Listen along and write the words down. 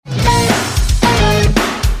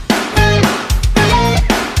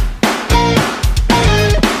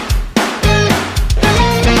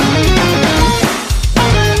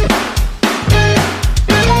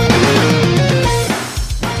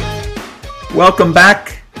Welcome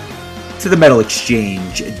back to the Metal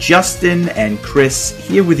Exchange. Justin and Chris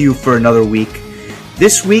here with you for another week.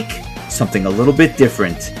 This week, something a little bit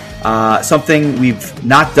different. Something we've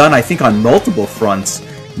not done, I think, on multiple fronts.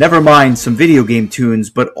 Never mind some video game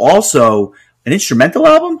tunes, but also an instrumental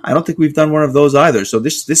album. I don't think we've done one of those either. So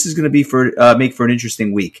this is going to be make for an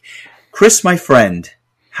interesting week. Chris, my friend,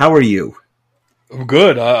 how are you? I'm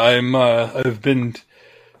good. I've been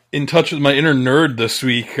in touch with my inner nerd this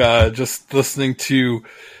week. Just listening to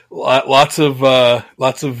lots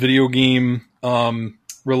of video game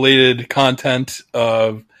related content.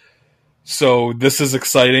 So this is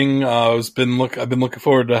exciting. I've been looking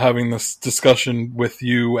forward to having this discussion with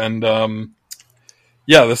you, and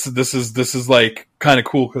this is like kind of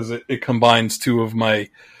cool because it combines two of my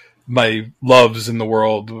loves in the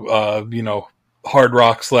world. Hard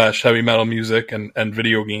rock / heavy metal music and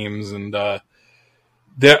video games, and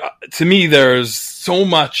to me there's so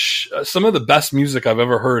much. Some of the best music I've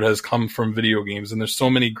ever heard has come from video games, and there's so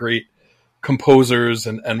many great composers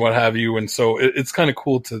and what have you, and so it's kind of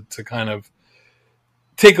cool to kind of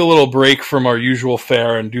take a little break from our usual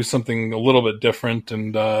fare and do something a little bit different.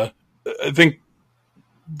 And I think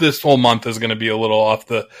this whole month is going to be a little off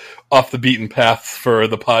the beaten path for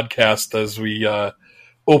the podcast, as we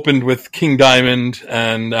opened with King Diamond,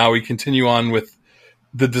 and now we continue on with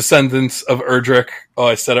the Descendants of Erdrick. Oh,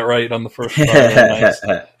 I said it right on the first part. Nice.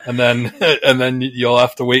 And then you'll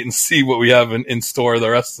have to wait and see what we have in store the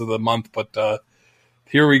rest of the month. But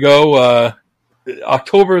here we go.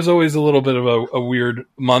 October is always a little bit of a weird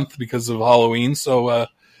month because of Halloween, so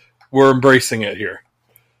we're embracing it here.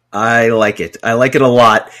 I like it. I like it a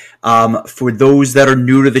lot. For those that are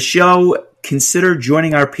new to the show, consider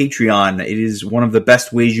joining our Patreon. It is one of the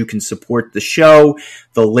best ways you can support the show.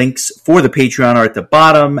 The links for the Patreon are at the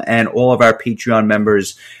bottom, and all of our Patreon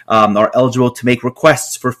members are eligible to make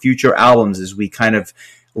requests for future albums as we kind of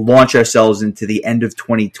launch ourselves into the end of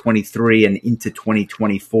 2023 and into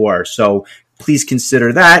 2024. So please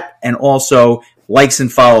consider that, and also likes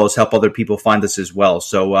and follows help other people find us as well.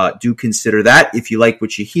 So do consider that if you like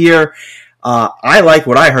what you hear. I like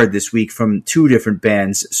what I heard this week from two different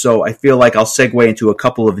bands, so I feel like I'll segue into a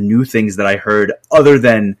couple of new things that I heard other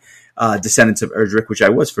than Descendants of Erdrick, which I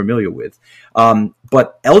was familiar with.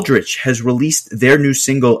 But Erdrick has released their new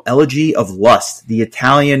single, Elegy of Lust, the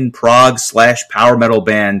Italian prog / power metal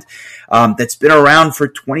band that's been around for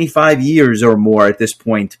 25 years or more at this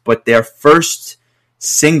point, but their first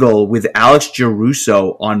single with Alex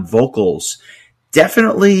Giarusso on vocals.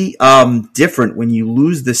 Definitely different when you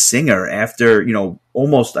lose the singer after,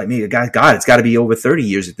 almost, God, it's got to be over 30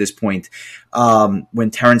 years at this point,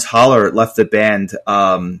 when Terrence Holler left the band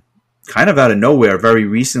kind of out of nowhere very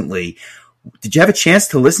recently. Did you have a chance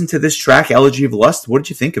to listen to this track, Elegy of Lust? What did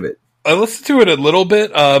you think of it? I listened to it a little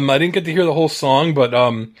bit. I didn't get to hear the whole song, but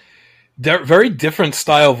very different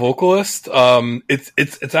style vocalist.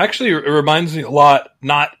 It's actually, it reminds me a lot,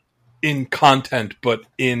 not in content, but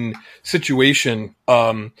in situation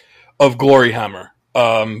of Glory Hammer.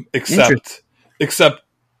 Except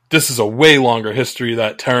this is a way longer history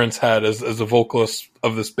that Terrence had as a vocalist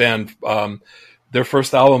of this band. Their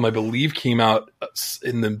first album, I believe, came out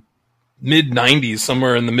in the mid-90s,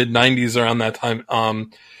 somewhere in the mid-90s around that time.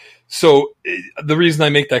 So the reason I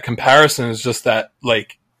make that comparison is just that,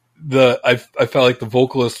 like, I felt like the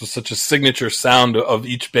vocalist was such a signature sound of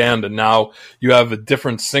each band, and now you have a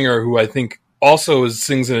different singer who I think also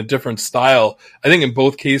sings in a different style. I think in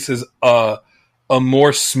both cases, a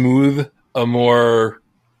more smooth, a more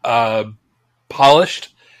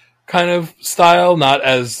polished kind of style, not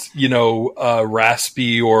as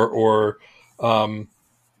raspy or and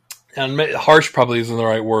harsh probably isn't the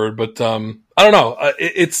right word, but I don't know.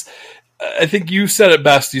 I think you said it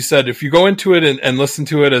best. You said if you go into it and listen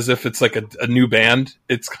to it as if it's like a new band,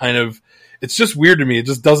 it's just weird to me. It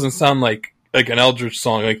just doesn't sound like an Eldritch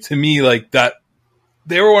song. Like, to me, like that,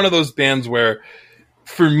 they were one of those bands where,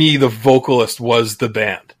 for me, the vocalist was the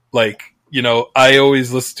band. Like, I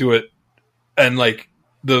always listen to it, and like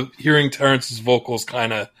hearing Terrence's vocals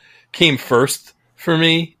kind of came first for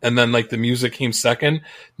me, and then like the music came second.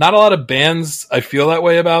 Not a lot of bands I feel that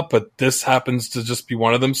way about, but this happens to just be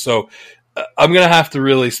one of them. So I'm gonna have to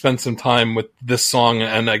really spend some time with this song,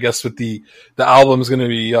 and I guess with the album is going to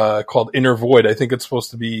be called Inner Void. I think it's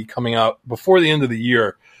supposed to be coming out before the end of the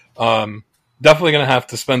year. Definitely gonna have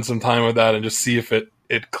to spend some time with that and just see if it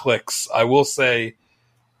clicks. I will say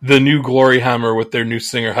the new Glory Hammer with their new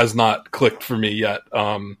singer has not clicked for me yet.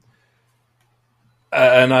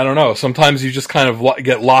 And I don't know, sometimes you just kind of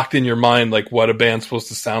get locked in your mind, like what a band's supposed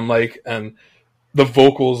to sound like, and the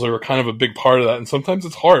vocals are kind of a big part of that. And sometimes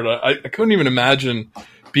it's hard. I couldn't even imagine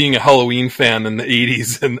being a Halloween fan in the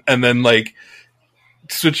 80s and then like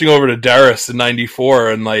switching over to Darius in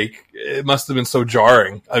 94, and like it must have been so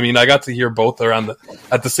jarring. I mean, I got to hear both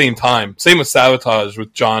at the same time. Same with Sabotage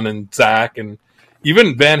with John and Zach, and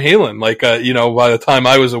even Van Halen. Like by the time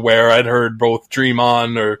I was aware, I'd heard both Dream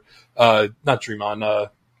On or not Dream On,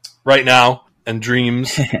 Right Now and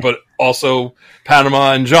Dreams, but also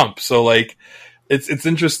Panama and Jump. So like it's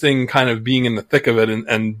interesting kind of being in the thick of it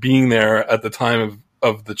and being there at the time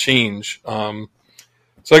of the change.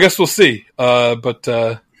 So I guess we'll see. What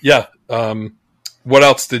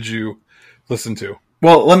else did you listen to?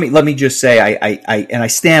 Well, let me just say, I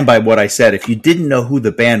stand by what I said. If you didn't know who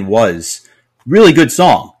the band was, really good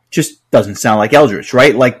song. Just doesn't sound like Eldritch,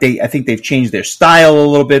 right? Like I think they've changed their style a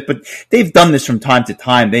little bit, but they've done this from time to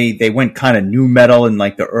time. They went kind of nu metal in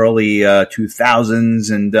like the early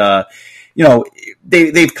 2000s, and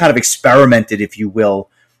they've kind of experimented, if you will,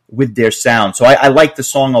 with their sound. So I like the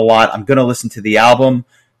song a lot. I'm going to listen to the album.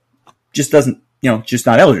 Just doesn't, just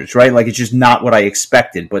not Eldritch, right? Like it's just not what I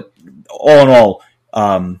expected. But all in all,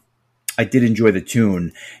 I did enjoy the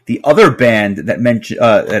tune. The other band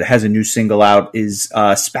that has a new single out is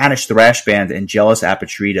Spanish thrash band Angelus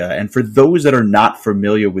Apatrida. And for those that are not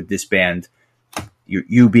familiar with this band,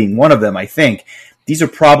 you being one of them, I think this is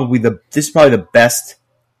probably the best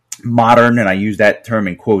modern, and I use that term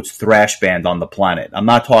in quotes, thrash band on the planet. I'm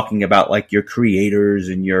not talking about like your Creators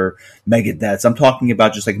and your Megadeths. I'm talking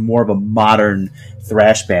about just like more of a modern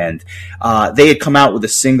thrash band. They had come out with a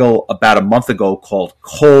single about a month ago called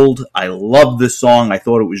Cold. I love this song. I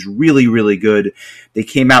thought it was really, really good. They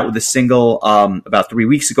came out with a single about 3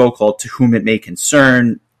 weeks ago called To Whom It May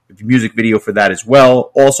Concern. The music video for that as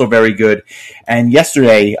well, also very good. And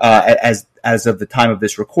yesterday, as of the time of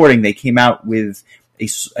this recording, they came out with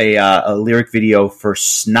a lyric video for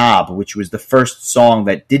Snob, which was the first song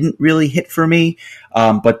that didn't really hit for me.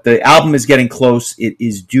 But the album is getting close. It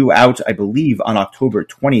is due out, I believe, on October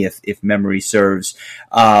 20th, if memory serves.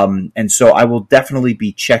 And so I will definitely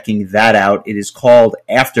be checking that out. It is called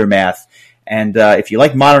Aftermath. And if you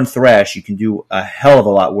like modern thrash, you can do a hell of a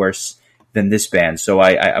lot worse than this band. So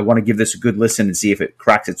I want to give this a good listen and see if it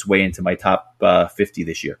cracks its way into my top 50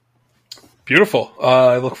 this year. Beautiful.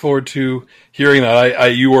 I look forward to hearing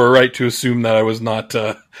that. You were right to assume that I was not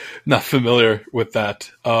familiar with that.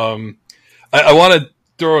 I want to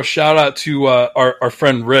throw a shout out to our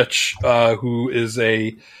friend Rich, who is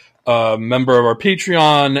a member of our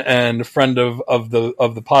Patreon and a friend of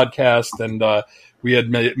the podcast, and we had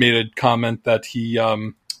made a comment that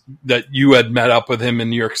that you had met up with him in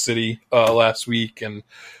New York City last week, and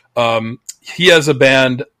he has a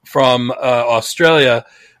band from Australia.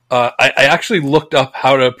 I actually looked up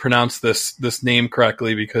how to pronounce this name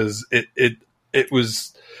correctly because it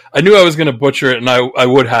was, I knew I was going to butcher it, and I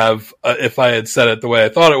would have if I had said it the way I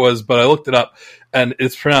thought it was, but I looked it up and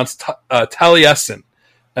it's pronounced Taliesin,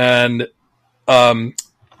 and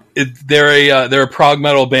they're a prog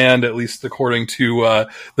metal band, at least according to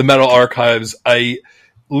the Metal Archives. I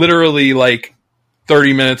literally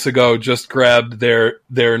 30 minutes ago just grabbed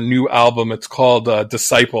their new album. It's called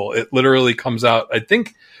Disciple. It literally comes out, I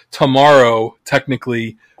think, tomorrow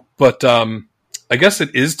technically, but I guess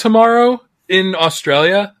it is tomorrow in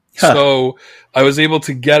Australia. Huh. So I was able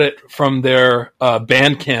to get it from their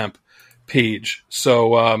Bandcamp page.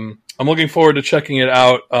 So I'm looking forward to checking it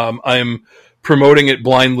out. I'm promoting it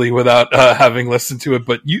blindly without having listened to it,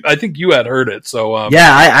 but I think you had heard it. So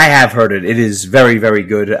yeah, I have heard it. It is very, very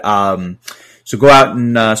good. So go out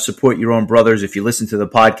and support your own brothers. If you listen to the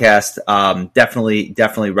podcast,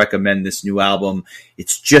 definitely recommend this new album.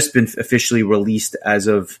 It's just been officially released as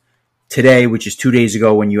of today, which is 2 days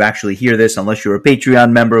ago when you actually hear this, unless you're a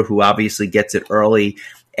Patreon member who obviously gets it early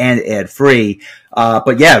and ad-free.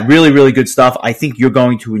 But yeah, really, really good stuff. I think you're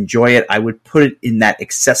going to enjoy it. I would put it in that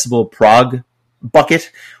accessible prog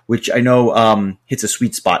bucket, which I know hits a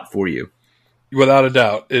sweet spot for you. Without a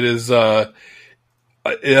doubt. It is...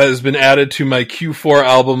 it has been added to my Q4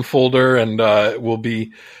 album folder, and I'll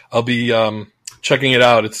be checking it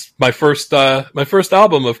out. It's my first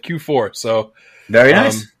album of Q4, so very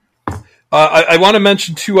nice. I want to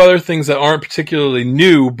mention two other things that aren't particularly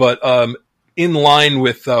new, but in line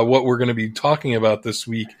with what we're going to be talking about this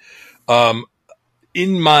week.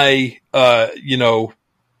 In my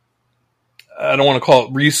I don't want to call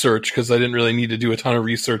it research because I didn't really need to do a ton of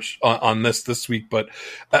research on this week, but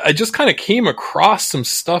I just kind of came across some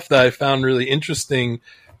stuff that I found really interesting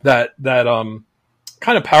that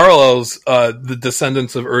kind of parallels the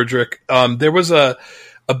Descendants of Erdrick. There was a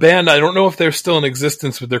band, I don't know if they're still in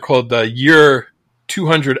existence, but they're called Year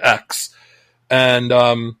 200X,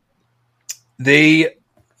 and they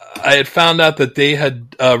I had found out that they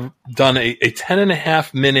had done a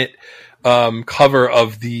 10.5 minute cover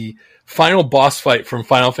of the final boss fight from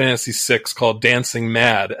Final Fantasy VI called Dancing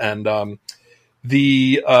Mad, and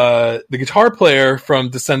the guitar player from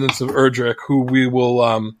Descendants of Erdrick, who we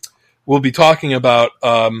will be talking about,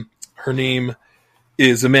 her name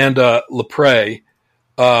is Amanda Lepre,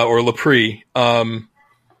 or Lepre.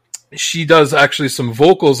 She does actually some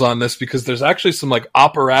vocals on this, because there's actually some like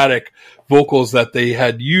operatic vocals that they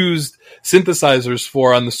had used synthesizers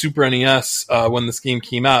for on the Super NES when this game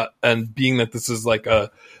came out, and being that this is like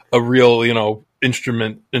a real,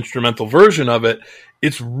 instrumental version of it,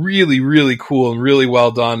 it's really, really cool and really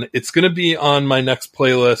well done. It's going to be on my next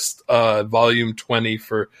playlist, volume 20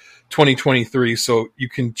 for 2023, so you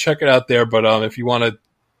can check it out there. But if you want to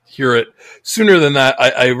hear it sooner than that,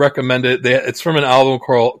 I recommend it. It's from an album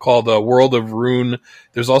called World of Rune.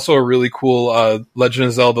 There's also a really cool Legend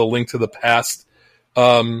of Zelda Link to the Past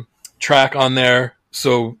track on there.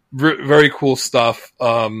 So very cool stuff.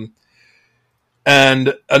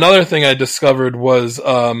 And another thing I discovered was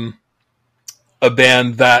a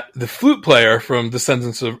band that the flute player from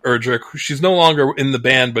Descendants of Erdrick, she's no longer in the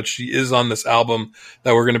band, but she is on this album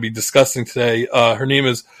that we're going to be discussing today. Her name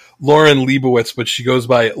is Lauren Leibowitz, but she goes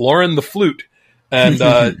by Lauren the Flute. And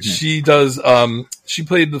she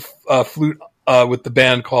played the flute with the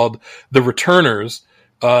band called The Returners.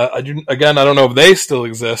 I don't know if they still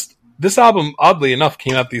exist. This album, oddly enough,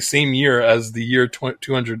 came out the same year as the Year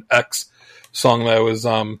 200X song that I was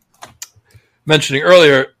mentioning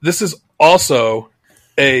earlier. This is also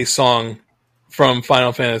a song from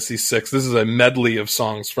Final Fantasy VI. This is a medley of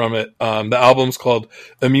songs from it. The album's called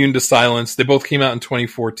Immune to Silence. They both came out in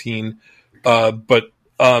 2014, but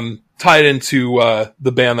tied into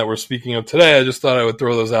the band that we're speaking of today, I just thought I would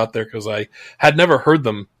throw those out there because I had never heard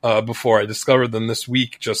them before. I discovered them this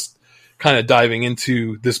week, just kind of diving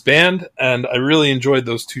into this band, and I really enjoyed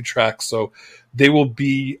those two tracks. So they will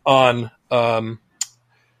be on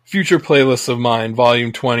future playlists of mine,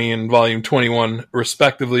 volume 20 and volume 21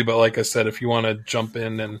 respectively. But like I said, if you want to jump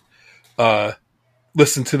in and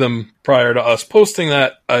listen to them prior to us posting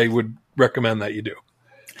that, I would recommend that you do.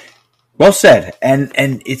 Well said. And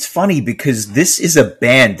it's funny because this is a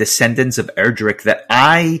band, Descendants of Erdrick, that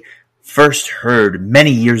I first heard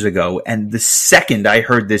many years ago. And the second I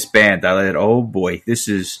heard this band, I thought, oh boy, this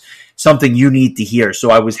is something you need to hear.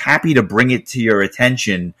 So I was happy to bring it to your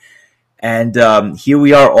attention. And here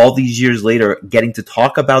we are all these years later getting to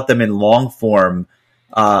talk about them in long form.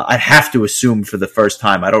 I'd have to assume for the first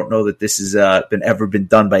time. I don't know that this has ever been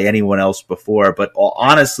done by anyone else before. But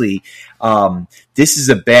honestly, this is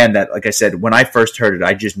a band that, like I said, when I first heard it,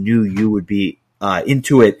 I just knew you would be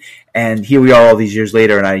into it. And here we are all these years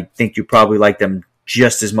later, and I think you probably like them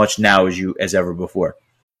just as much now as ever before.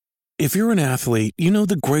 If you're an athlete, you know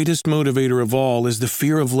the greatest motivator of all is the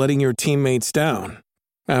fear of letting your teammates down.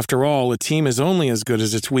 After all, a team is only as good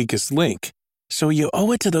as its weakest link. So you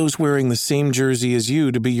owe it to those wearing the same jersey as you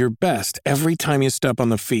to be your best every time you step on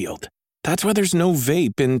the field. That's why there's no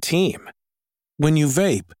vape in team. When you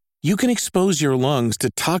vape, you can expose your lungs to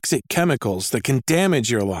toxic chemicals that can damage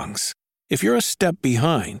your lungs. If you're a step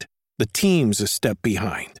behind, the team's a step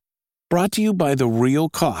behind. Brought to you by The Real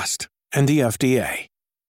Cost and the FDA.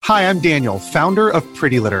 Hi, I'm Daniel, founder of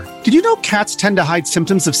Pretty Litter. Did you know cats tend to hide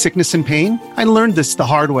symptoms of sickness and pain? I learned this the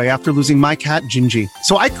hard way after losing my cat, Gingy.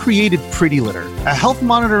 So I created Pretty Litter, a health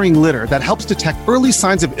monitoring litter that helps detect early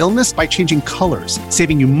signs of illness by changing colors,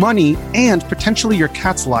 saving you money and potentially your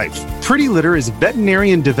cat's life. Pretty Litter is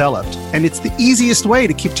veterinarian developed, and it's the easiest way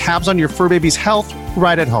to keep tabs on your fur baby's health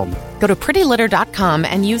right at home. Go to prettylitter.com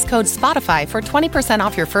and use code SPOTIFY for 20%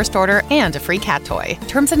 off your first order and a free cat toy.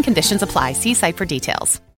 Terms and conditions apply. See site for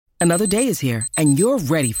details. Another day is here, and you're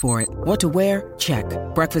ready for it. What to wear? Check.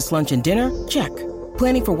 Breakfast, lunch, and dinner? Check.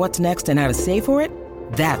 Planning for what's next and how to save for it?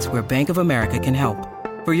 That's where Bank of America can help.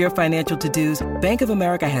 For your financial to-dos, Bank of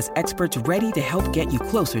America has experts ready to help get you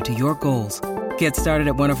closer to your goals. Get started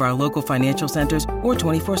at one of our local financial centers or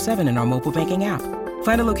 24/7 in our mobile banking app.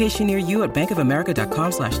 Find a location near you at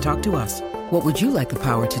bankofamerica.com/talktous. What would you like the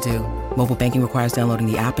power to do? Mobile banking requires downloading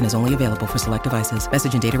the app and is only available for select devices.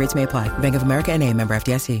 Message and data rates may apply. Bank of America NA, member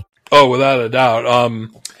FDIC. Oh, without a doubt.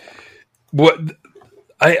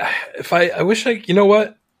 I wish you know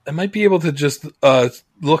what? I might be able to just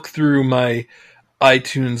look through my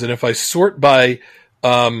iTunes, and if I sort by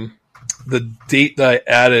the date that I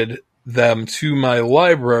added them to my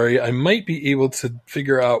library, I might be able to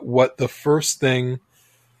figure out what the first thing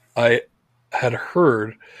I had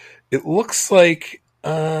heard. It looks like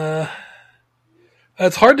it's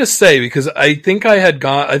hard to say because I think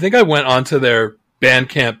I went onto their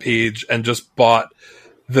Bandcamp page and just bought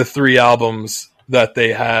the 3 albums that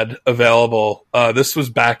they had available. This was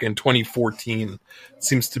back in 2014. It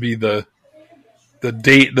seems to be the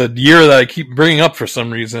year that I keep bringing up for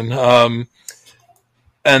some reason.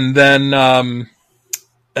 And then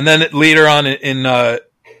later on in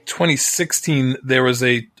 2016, there was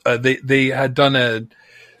they had done a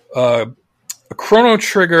Chrono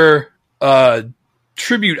Trigger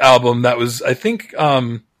tribute album that was, I think,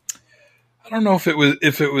 I don't know if OC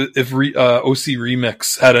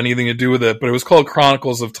Remix had anything to do with it, but it was called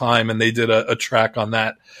Chronicles of Time, and they did a track on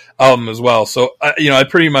that album as well. So I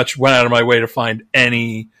pretty much went out of my way to find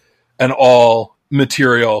any and all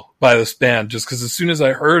material by this band, just because as soon as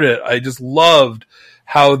I heard it, I just loved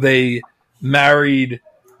how they married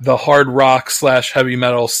the hard rock / heavy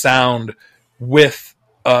metal sound with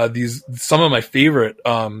some of my favorite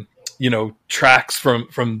tracks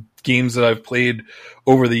from games that I've played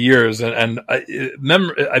over the years, and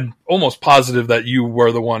I'm almost positive that you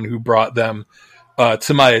were the one who brought them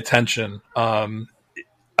to my attention.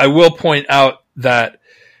 I will point out that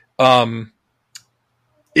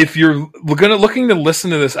if you're looking to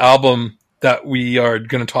listen to this album that we are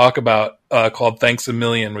going to talk about, called Thanks a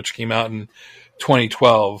Million, which came out in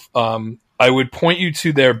 2012, I would point you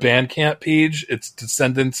to their Bandcamp page. It's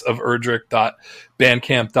Descendants of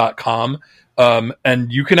Erdrick.bandcamp.com.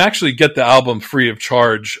 And you can actually get the album free of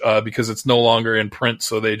charge because it's no longer in print.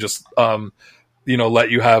 So they just, let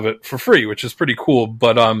you have it for free, which is pretty cool.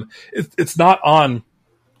 But it's not on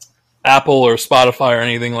Apple or Spotify or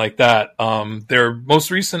anything like that. Their most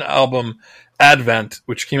recent album, Advent,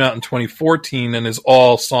 which came out in 2014 and is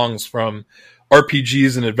all songs from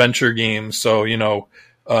RPGs and adventure games. So, you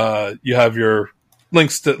have your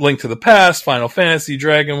Link to the Past, Final Fantasy,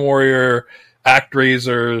 Dragon Warrior,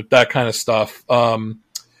 ActRaiser, that kind of stuff.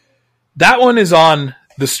 That one is on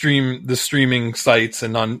the streaming sites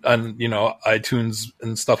and on iTunes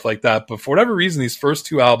and stuff like that. But for whatever reason, these first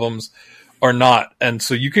 2 albums are not, and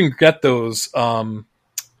so you can get those from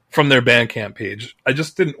their Bandcamp page. I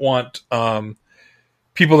just didn't want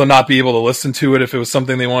people to not be able to listen to it if it was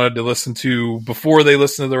something they wanted to listen to before they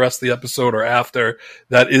listen to the rest of the episode or after.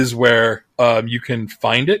 That is where you can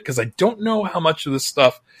find it, because I don't know how much of this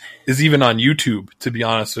stuff is even on YouTube, to be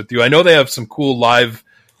honest with you. I know they have some cool live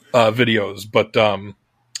videos, but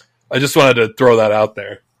I just wanted to throw that out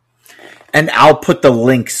there. And I'll put the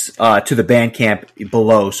links to the Bandcamp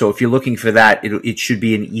below. So if you're looking for that, it should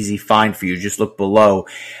be an easy find for you. Just look below.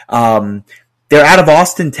 They're out of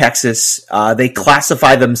Austin, Texas. They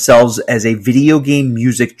classify themselves as a video game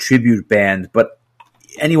music tribute band, but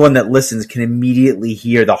anyone that listens can immediately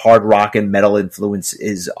hear the hard rock and metal influence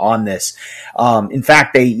is on this. In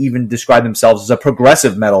fact, they even describe themselves as a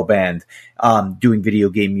progressive metal band doing video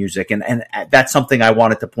game music. And that's something I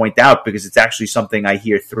wanted to point out because it's actually something I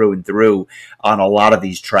hear through and through on a lot of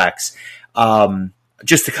these tracks.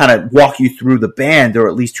 Just to kind of walk you through the band, or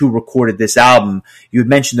at least who recorded this album, you had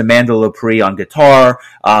mentioned Amanda Lepre on guitar,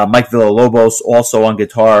 Mike Villalobos also on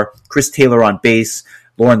guitar, Chris Taylor on bass,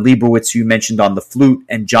 Lauren Leibowitz, you mentioned, on the flute,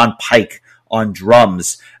 and John Pike on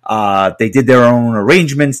drums. They did their own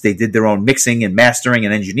arrangements. They did their own mixing and mastering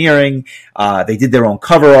and engineering. They did their own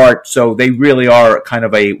cover art. So they really are kind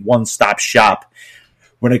of a one-stop shop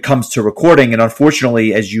when it comes to recording. And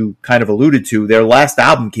unfortunately, as you kind of alluded to, their last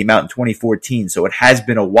album came out in 2014. So it has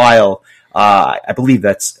been a while. I believe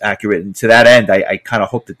that's accurate. And to that end, I kind of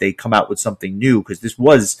hope that they come out with something new, because this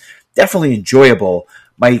was definitely enjoyable.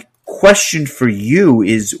 My question for you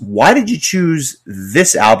is, why did you choose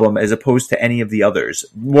this album as opposed to any of the others?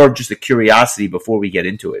 More of just a curiosity before we get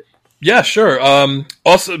into it. Yeah, sure.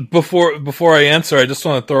 Also, before I answer, I just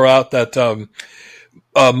want to throw out that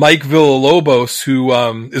Mike Villalobos, who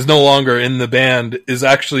is no longer in the band, is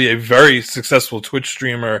actually a very successful Twitch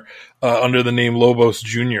streamer under the name Lobos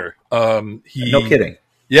Jr. No kidding.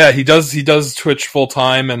 Yeah, he does Twitch full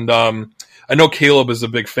time, and I know Caleb is a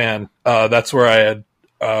big fan. That's where I had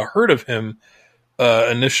heard of him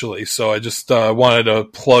initially, so I just wanted to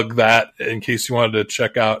plug that in case you wanted to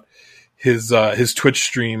check out his Twitch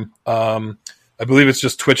stream. I believe it's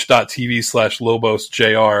just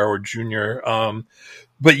twitch.tv/LobosJR or Junior.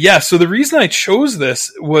 But yeah, so the reason I chose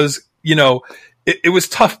this was, it was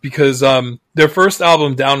tough because their first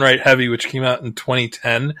album, Downright Heavy, which came out in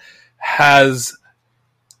 2010, has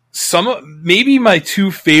maybe my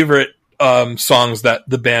 2 favorite songs that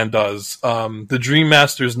the band does. The Dream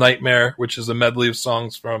Master's Nightmare, which is a medley of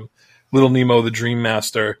songs from Little Nemo the Dream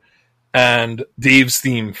Master, and Dave's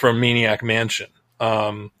theme from Maniac Mansion.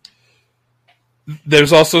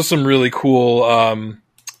 There's also some really cool,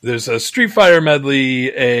 there's a Street Fighter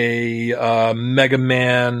medley, a Mega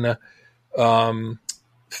Man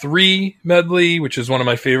 3 medley, which is one of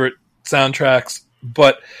my favorite soundtracks.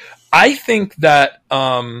 But I think that,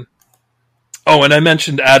 and I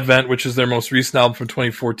mentioned Advent, which is their most recent album from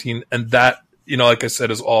 2014. And that, like I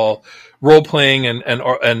said, is all role-playing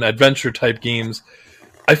and adventure-type games.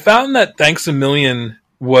 I found that Thanks a Million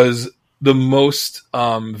was the most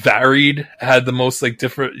varied, had the most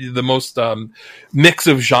mix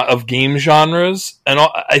of game genres, and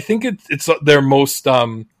I think it's their most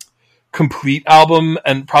complete album,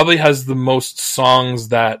 and probably has the most songs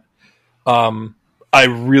that I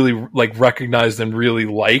really recognized and really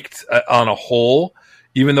liked on a whole.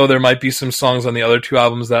 Even though there might be some songs on the other 2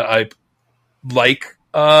 albums that I like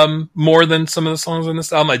more than some of the songs on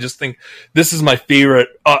this album, I just think this is my favorite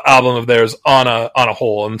album of theirs on a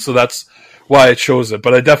whole, and so that's why I chose it.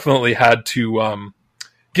 But I definitely had to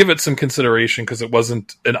give it some consideration because it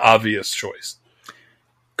wasn't an obvious choice.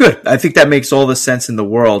 Good. I think that makes all the sense in the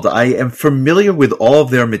world. I am familiar with all of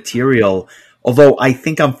their material, although I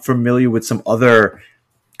think I'm familiar with some other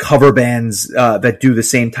cover bands that do the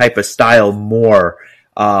same type of style more.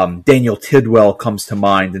 Daniel Tidwell comes to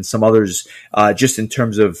mind, and some others, just in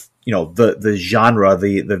terms of the genre,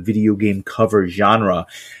 the video game cover genre.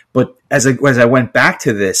 But as I went back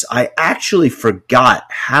to this, I actually forgot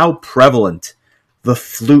how prevalent the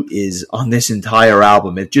flute is on this entire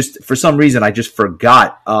album. It just, for some reason, I just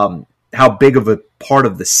forgot how big of a part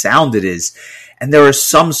of the sound it is. And there are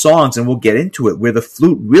some songs, and we'll get into it, where the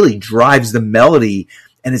flute really drives the melody,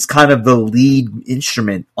 and it's kind of the lead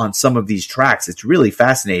instrument on some of these tracks. It's really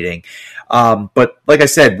fascinating. But like I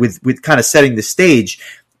said, with kind of setting the stage,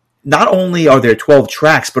 not only are there 12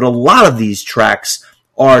 tracks, but a lot of these tracks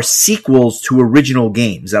are sequels to original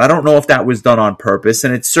games. And I don't know if that was done on purpose,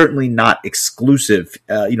 and it's certainly not exclusive.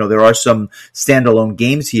 There are some standalone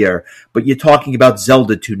games here, but you're talking about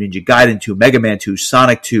Zelda 2, Ninja Gaiden 2, Mega Man 2,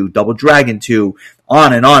 Sonic 2, Double Dragon 2,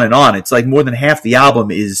 on and on and on. It's like more than half the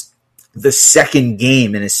album is the second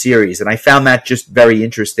game in a series, and I found that just very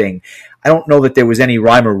interesting. I don't know that there was any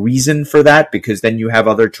rhyme or reason for that, because then you have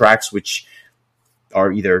other tracks which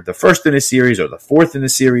are either the first in a series or the fourth in the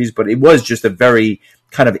series, but it was just a very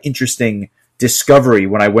kind of interesting discovery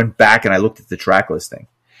when I went back and I looked at the track listing.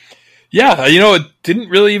 Yeah, it didn't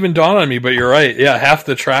really even dawn on me, but you're right. Yeah, half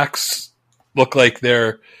the tracks look like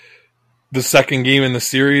they're the second game in the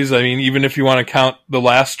series. I mean, even if you want to count the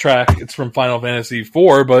last track, it's from Final Fantasy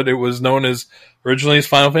IV, but it was known as originally as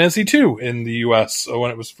Final Fantasy II in the US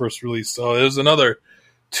when it was first released. So there's another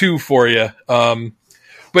 2 for you.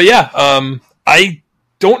 But yeah, I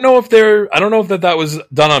don't know if that was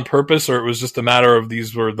done on purpose, or it was just a matter of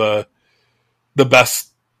these were the best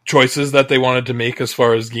choices that they wanted to make as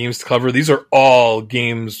far as games to cover. These are all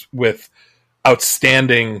games with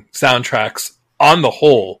outstanding soundtracks on the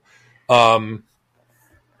whole. The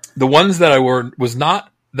ones that I was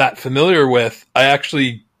not that familiar with, I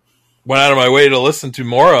actually went out of my way to listen to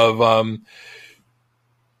more of.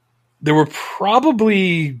 There were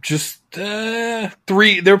probably just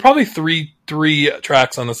three. There were probably three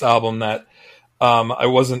tracks on this album that I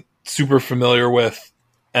wasn't super familiar with,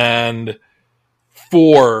 and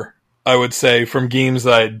 4, I would say, from games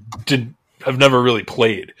that I have never really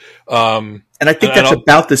played. And I think that's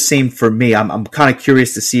about the same for me. I'm kind of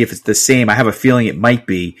curious to see if it's the same. I have a feeling it might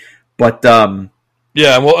be, but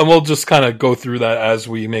yeah, and we'll just kind of go through that as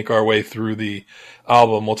we make our way through the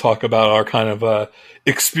album. We'll talk about our kind of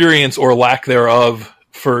experience or lack thereof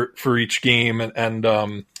for each game, and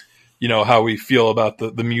how we feel about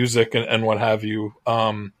the music and what have you.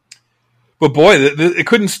 But boy, it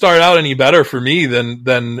couldn't start out any better for me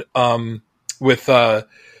than with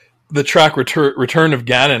the track Return of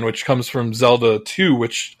Ganon, which comes from Zelda 2,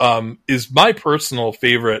 which is my personal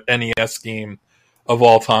favorite NES game of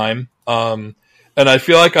all time. And I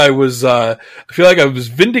feel like I was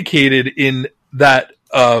vindicated in that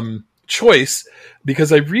choice,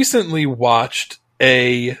 because I recently watched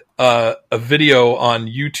a video on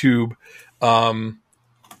YouTube. Let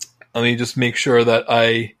me just make sure that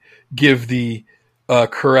I give the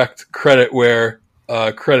correct credit where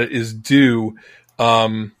credit is due.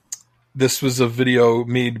 This was a video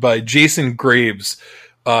made by Jason Graves.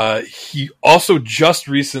 He also just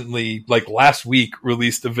recently, like last week,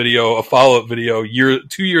 released a follow-up video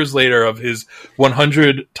 2 years later of his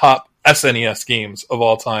 100 top SNES games of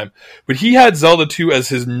all time. But he had Zelda 2 as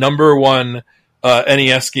his number 1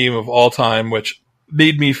 NES game of all time, which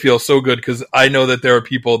made me feel so good, because I know that there are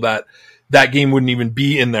people that game wouldn't even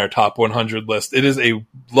be in their top 100 list. It is a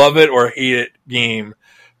love it or hate it game.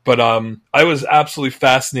 But I was absolutely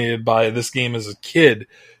fascinated by this game as a kid,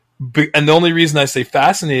 and the only reason I say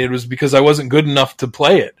fascinated was because I wasn't good enough to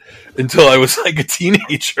play it until I was like a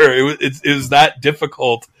teenager. It was that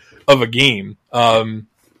difficult of a game.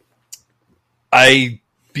 I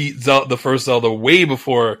beat the first Zelda way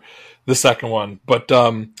before the second one. But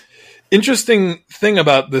interesting thing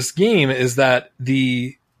about this game is that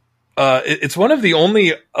it's one of the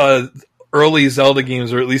only early Zelda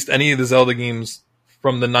games, or at least any of the Zelda games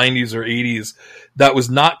from the 90s or 80s, that was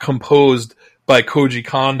not composed by Koji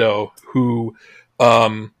Kondo, who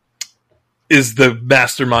is the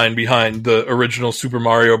mastermind behind the original Super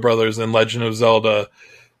Mario Brothers and Legend of Zelda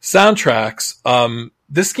soundtracks.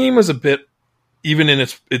 This game was a bit, even in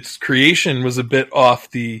its creation, was a bit off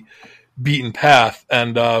the beaten path.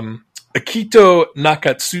 And Akito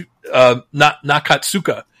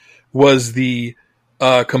Nakatsuka was the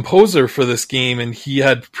composer for this game, and he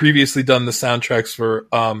had previously done the soundtracks for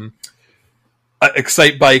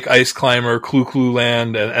Excite Bike, Ice Climber, Clu Clu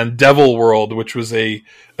Land, and Devil World, which was a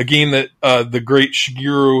game that the great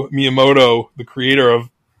Shigeru Miyamoto, the creator of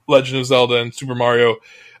Legend of Zelda and Super Mario,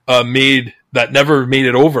 made, that never made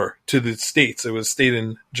it over to the States. It was stayed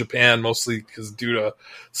in Japan mostly because due to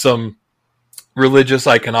some religious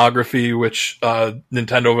iconography, which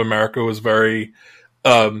Nintendo of America was very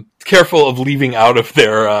careful of leaving out of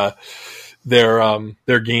their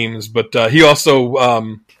games. But he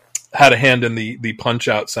also had a hand in the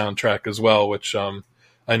Punch-Out soundtrack as well, which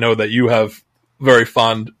I know that you have very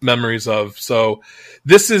fond memories of. So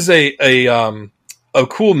this is a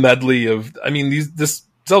cool medley of, I mean, this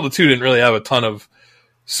Zelda 2 didn't really have a ton of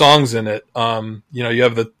songs in it. You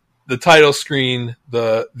have the title screen,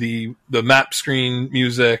 the map screen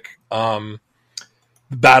music, the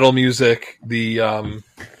battle music, the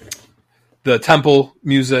temple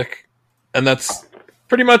music, and that's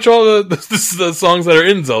pretty much all the songs that are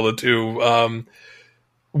in Zelda 2.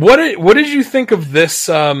 What did you think of this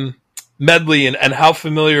medley, and how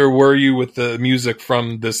familiar were you with the music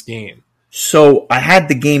from this game? So I had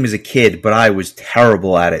the game as a kid, but I was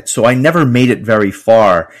terrible at it, so I never made it very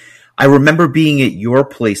far. I remember being at your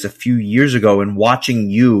place a few years ago and watching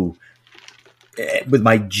you with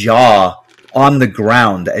my jaw on the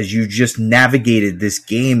ground as you just navigated this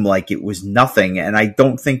game like it was nothing. And I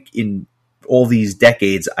don't think in all these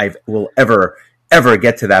decades I will ever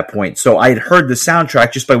get to that point. So I had heard the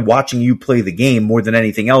soundtrack just by watching you play the game more than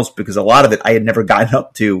anything else, because a lot of it I had never gotten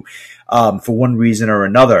up to for one reason or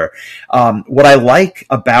another. What I like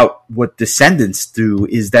about what Descendants do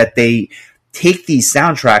is that they take these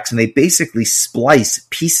soundtracks and they basically splice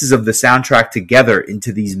pieces of the soundtrack together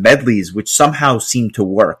into these medleys, which somehow seem to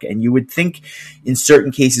work. And you would think in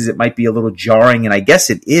certain cases it might be a little jarring, and I guess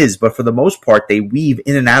it is, but for the most part they weave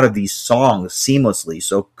in and out of these songs seamlessly.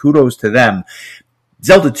 So kudos to them.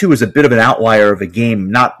 Zelda 2 is a bit of an outlier of a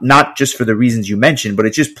game, not just for the reasons you mentioned, but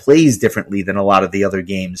it just plays differently than a lot of the other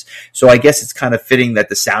games. So I guess it's kind of fitting that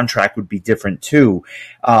the soundtrack would be different too.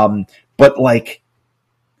 But like,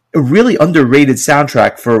 a really underrated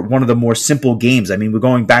soundtrack for one of the more simple games. I mean, we're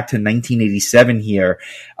going back to 1987 here.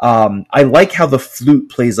 I like how the flute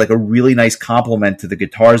plays like a really nice complement to the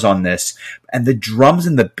guitars on this, and the drums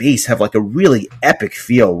and the bass have like a really epic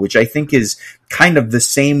feel, which I think is kind of the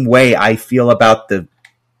same way I feel about the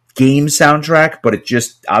game soundtrack, but it's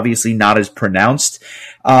just obviously not as pronounced.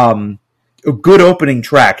 A good opening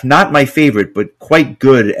track, not my favorite, but quite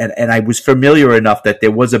good, and I was familiar enough that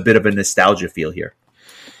there was a bit of a nostalgia feel here.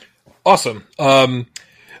 Awesome. I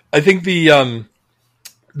think the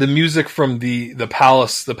music from the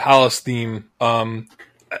palace theme,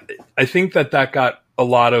 I think that got a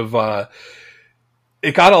lot of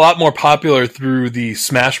it got a lot more popular through the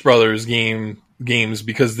Smash Brothers games,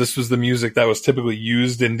 because this was the music that was typically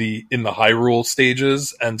used in the Hyrule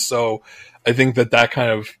stages, and so I think that kind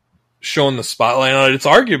of shone the spotlight on it. It's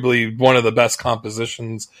arguably one of the best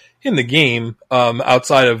compositions in the game,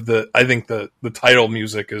 outside of I think the title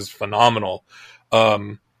music is phenomenal.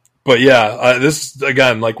 But yeah, this is,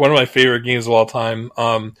 again, like one of my favorite games of all time.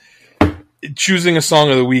 Choosing a song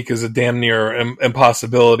of the week is a damn near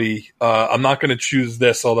impossibility. I'm not going to choose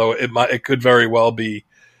this, although it could very well be.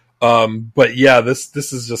 But yeah, this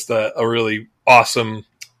is just a really awesome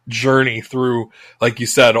journey through, like you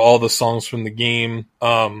said, all the songs from the game.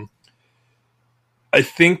 I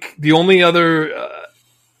think the only other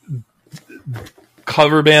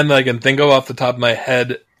cover band that I can think of off the top of my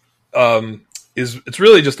head it's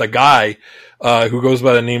really just a guy who goes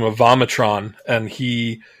by the name of Vomitron, and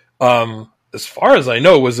he, as far as I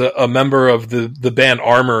know, was a member of the band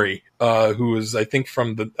Armory, who was, I think,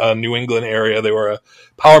 from the New England area. They were a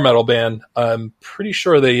power metal band. I'm pretty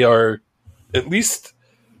sure they are at least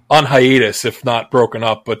on hiatus, if not broken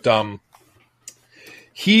up, but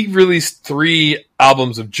he released 3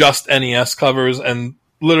 albums of just NES covers, and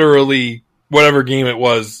literally whatever game it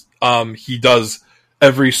was, he does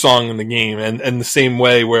every song in the game, and the same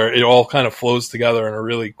way where it all kind of flows together in a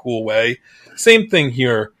really cool way. Same thing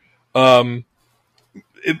here.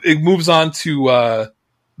 It moves on to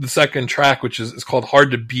the second track, which is called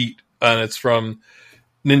Hard to Beat, and it's from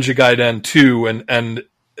Ninja Gaiden 2, and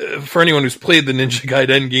for anyone who's played the Ninja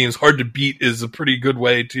Gaiden games, Hard to Beat is a pretty good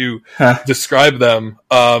way to describe them.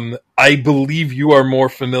 I believe you are more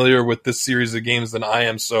familiar with this series of games than I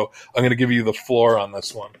am, so I'm going to give you the floor on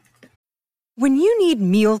this one. When you need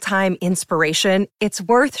mealtime inspiration, it's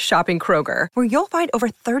worth shopping Kroger, where you'll find over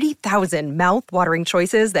 30,000 mouth-watering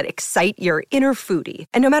choices that excite your inner foodie.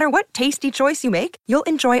 And no matter what tasty choice you make, you'll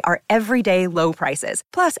enjoy our everyday low prices,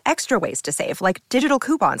 plus extra ways to save, like digital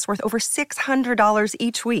coupons worth over $600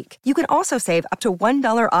 each week. You can also save up to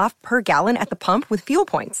 $1 off per gallon at the pump with fuel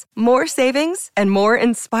points. More savings and more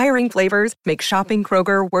inspiring flavors make shopping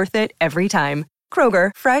Kroger worth it every time.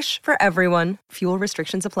 Kroger, fresh for everyone. Fuel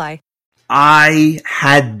restrictions apply. I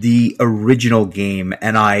had the original game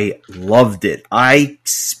and I loved it. I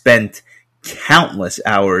spent countless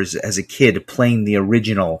hours as a kid playing the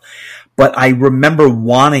original, but I remember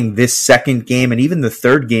wanting this second game and even the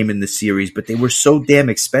third game in the series, but they were so damn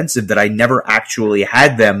expensive that I never actually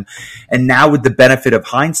had them. And now with the benefit of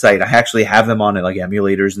hindsight, I actually have them on like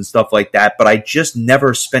emulators and stuff like that, but I just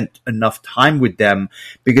never spent enough time with them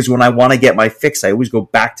because when I want to get my fix, I always go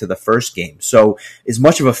back to the first game. So as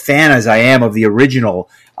much of a fan as I am of the original,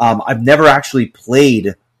 I've never actually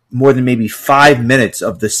played more than maybe 5 minutes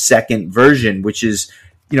of the second version, which is,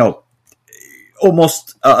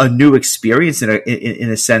 almost a new experience in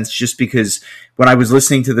a sense, just because when I was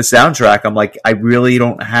listening to the soundtrack, I'm like, I really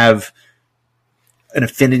don't have an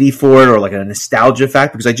affinity for it or like a nostalgia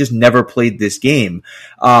fact because I just never played this game.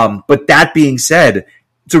 But that being said,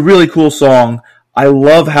 it's a really cool song. I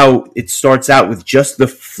love how it starts out with just the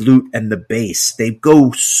flute and the bass. They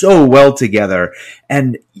go so well together,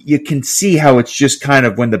 and you can see how it's just kind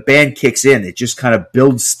of, when the band kicks in, it just kind of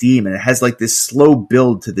builds steam, and it has like this slow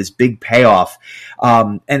build to this big payoff.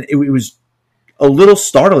 And it was a little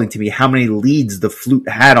startling to me how many leads the flute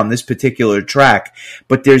had on this particular track,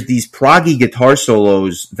 but there's these proggy guitar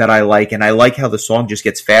solos that I like, and I like how the song just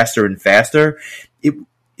gets faster and faster. It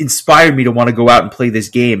inspired me to want to go out and play this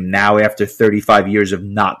game now after 35 years of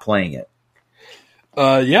not playing it.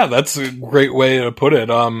 Yeah, that's a great way to put it.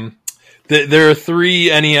 There are 3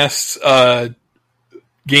 NES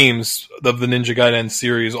games of the Ninja Gaiden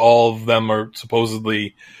series. All of them are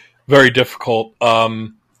supposedly very difficult.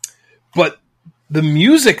 But the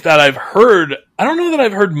music that I've heard, I don't know that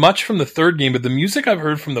I've heard much from the third game, but the music I've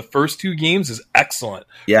heard from the first 2 games is excellent.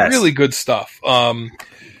 Yes. Really good stuff.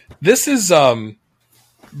 This is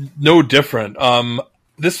no different.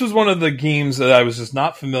 This was one of the games that I was just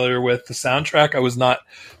not familiar with. The soundtrack I was not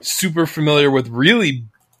super familiar with, really,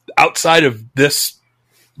 outside of this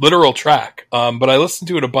literal track. But I listened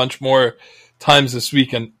to it a bunch more times this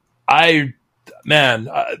week, and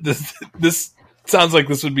this sounds like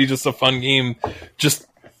this would be just a fun game just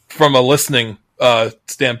from a listening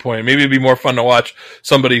standpoint. Maybe it'd be more fun to watch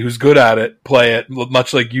somebody who's good at it play it,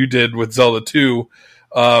 much like you did with Zelda 2.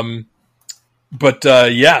 But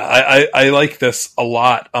I like this a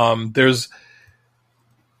lot. There's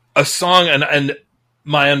a song, and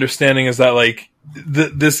my understanding is that like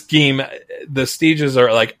this game, the stages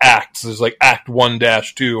are like acts. There's like Act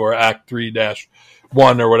 1-2 or Act 3-1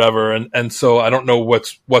 or whatever, and so I don't know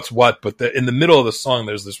what's what. But in the middle of the song,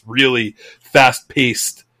 there's this really fast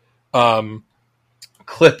paced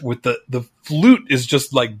clip with the flute is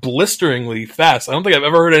just like blisteringly fast. I don't think I've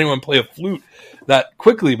ever heard anyone play a flute that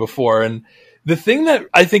quickly before, and the thing that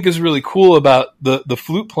I think is really cool about the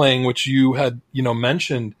flute playing, which you had,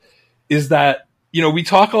 mentioned, is that, we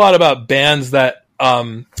talk a lot about bands that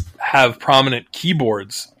have prominent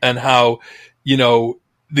keyboards and how,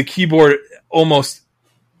 the keyboard almost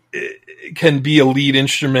can be a lead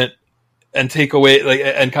instrument and take away,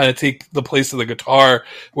 and kind of take the place of the guitar,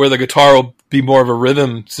 where the guitar will be more of a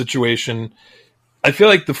rhythm situation. I feel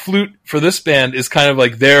like the flute for this band is kind of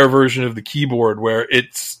like their version of the keyboard, where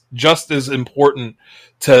it's just as important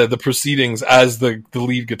to the proceedings as the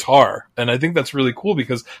lead guitar. And I think that's really cool,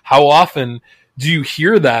 because how often do you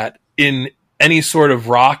hear that in any sort of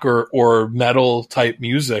rock or metal type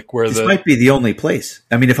music where this might be the only place.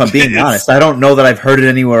 I mean, if I'm being honest, I don't know that I've heard it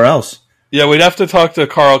anywhere else. Yeah, we'd have to talk to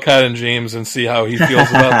Carl, Cat, and James and see how he feels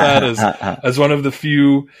about that as one of the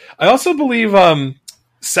few. I also believe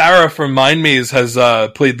Sarah from Mind Maze has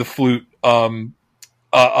played the flute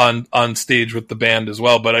on stage with the band as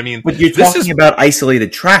well. But I mean, but you're talking about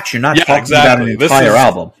isolated tracks. You're not talking exactly. about an entire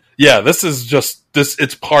album. Yeah, this is just this.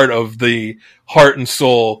 It's part of the heart and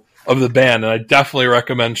soul of the band, and I definitely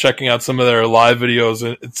recommend checking out some of their live videos,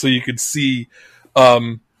 and so you could see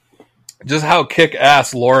just how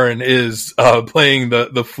kick-ass Lauren is playing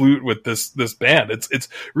the flute with this band. It's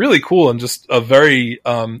really cool, and just a very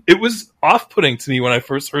it was off-putting to me when I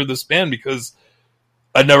first heard this band because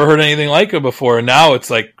I'd never heard anything like it before, and now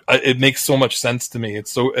it's like it makes so much sense to me.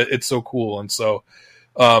 It's so cool, and so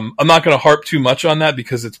I'm not going to harp too much on that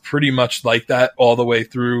because it's pretty much like that all the way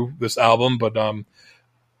through this album. But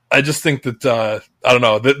I just think that I don't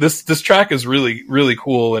know, this track is really, really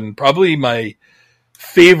cool, and probably my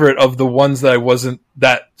favorite of the ones that I wasn't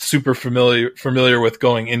that super familiar with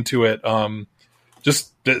going into it.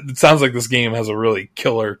 Just it sounds like this game has a really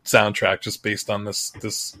killer soundtrack just based on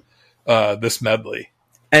this medley.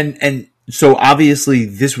 And so obviously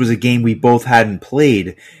this was a game we both hadn't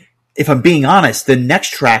played. If I'm being honest, the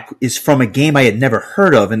next track is from a game I had never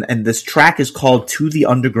heard of, and this track is called To the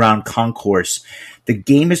Underground Concourse. The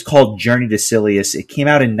game is called Journey to Silius. It came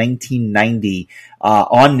out in 1990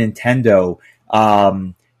 on Nintendo.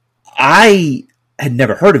 I had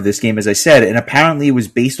never heard of this game, as I said, and apparently it was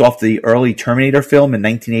based off the early Terminator film in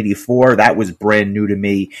 1984. That was brand new to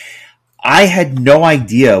me. I had no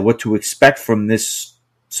idea what to expect from this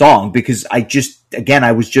song because I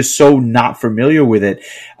was just so not familiar with it.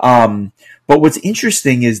 But what's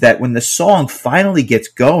interesting is that when the song finally gets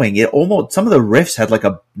going, some of the riffs had like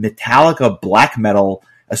a Metallica black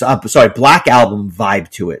album vibe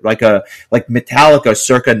to it, like Metallica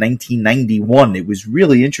circa 1991. It was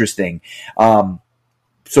really interesting.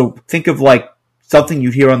 So think of like something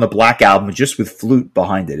you'd hear on the Black Album just with flute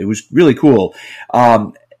behind it. It was really cool.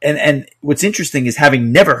 And what's interesting is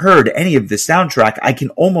having never heard any of the soundtrack, I can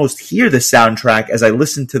almost hear the soundtrack as I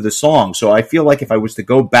listen to the song. So I feel like if I was to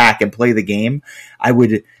go back and play the game, I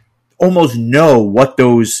would almost know what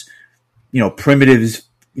those, primitives,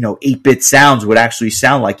 8-bit sounds would actually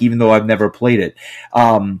sound like, even though I've never played it.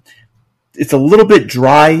 It's a little bit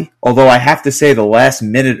dry, although I have to say the last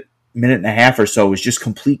minute and a half or so is just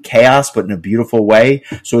complete chaos, but in a beautiful way.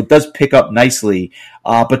 So it does pick up nicely.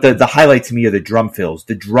 But the highlight to me are the drum fills.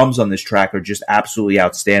 The drums on this track are just absolutely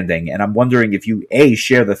outstanding. And I'm wondering if you, A,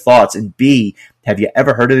 share the thoughts, and B, have you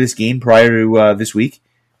ever heard of this game prior to this week?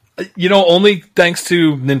 Only thanks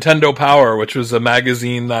to Nintendo Power, which was a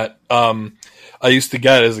magazine that I used to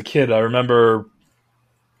get as a kid. I remember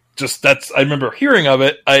hearing of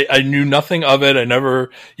it. I knew nothing of it. I never,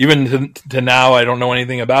 even to now, I don't know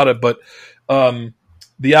anything about it. But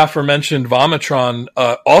the aforementioned Vomitron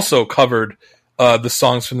also covered the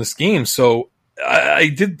songs from this game. So I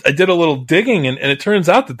did a little digging, and it turns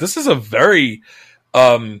out that this is a very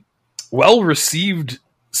well received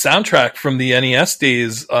soundtrack from the NES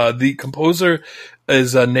days. The composer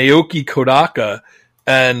is Naoki Kodaka,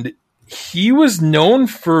 and he was known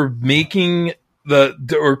for making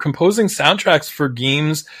or composing soundtracks for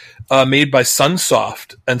games made by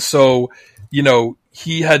Sunsoft. And so,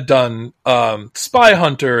 he had done Spy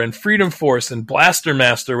Hunter and Freedom Force and Blaster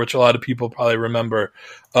Master, which a lot of people probably remember.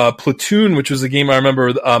 Platoon, which was a game I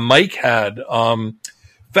remember Mike had.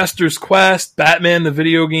 Fester's Quest, Batman the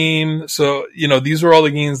video game. So, these were all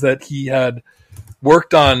the games that he had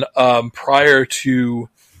worked on prior to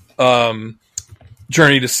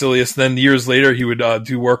Journey to Silius. Then years later, he would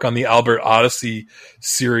do work on the Albert Odyssey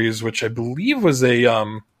series, which I believe was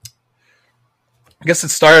I guess it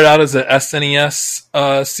started out as a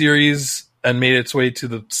SNES series and made its way to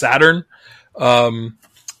the Saturn.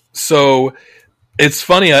 So it's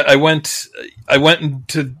funny. I went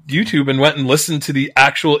into YouTube and went and listened to the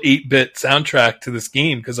actual 8-bit soundtrack to this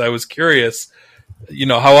game because I was curious.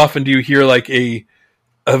 How often do you hear like a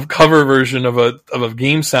cover version of a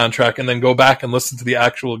game soundtrack and then go back and listen to the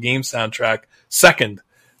actual game soundtrack second?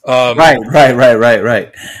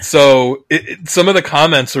 Right. So some of the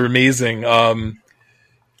comments are amazing.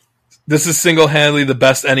 This is single-handedly the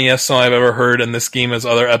best NES song I've ever heard, and this game has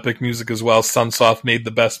other epic music as well. Sunsoft made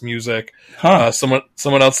the best music. Someone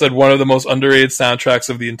else said one of the most underrated soundtracks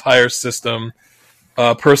of the entire system.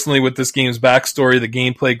 Personally, with this game's backstory, the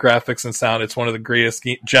gameplay, graphics, and sound, it's one of the greatest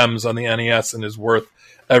gems on the NES and is worth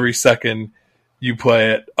every second you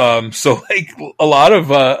play it. So, like a lot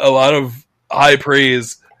of high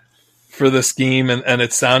praise for this game and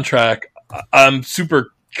its soundtrack. I'm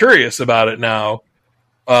super curious about it now.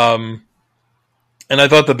 And I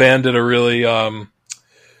thought the band did a really, or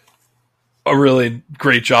a really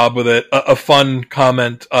great job with it. A fun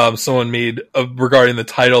comment someone made regarding the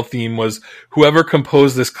title theme was, whoever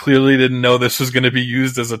composed this clearly didn't know this was going to be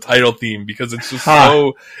used as a title theme, because it's just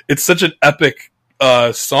it's such an epic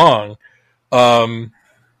song. Like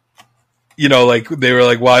they were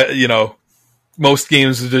like, why, most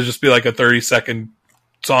games would just be like a 30-second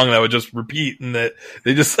song that would just repeat, and that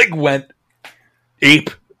they just like went ape.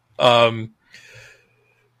 Probably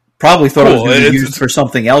thought it was going to be used for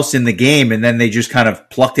something else in the game, and then they just kind of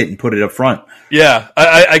plucked it and put it up front. Yeah,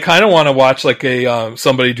 I kind of want to watch like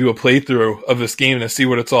somebody do a playthrough of this game to see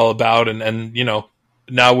what it's all about, and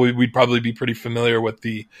now we'd probably be pretty familiar with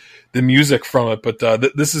the music from it, but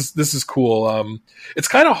this is cool. It's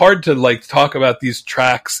kind of hard to like talk about these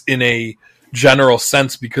tracks in a general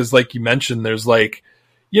sense, because like you mentioned, there's like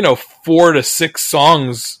 4 to 6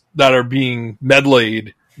 songs that are being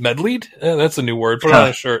medleyed. That's a new word. Put it on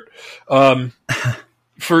a shirt.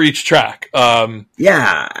 For each track.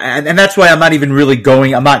 Yeah, and that's why I'm not even really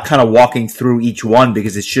I'm not kind of walking through each one,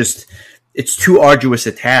 because it's too arduous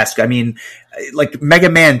a task. I mean, like Mega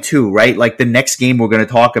Man 2, right? Like the next game we're going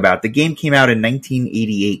to talk about. The game came out in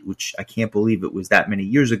 1988, which I can't believe it was that many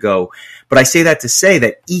years ago. But I say that to say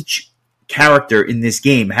that each character in this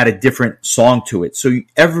game had a different song to it. So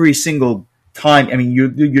every single time, I mean,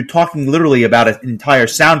 you're talking literally about an entire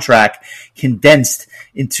soundtrack condensed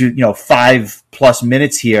into 5+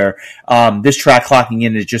 minutes here. This track clocking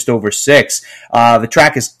in is just over 6. The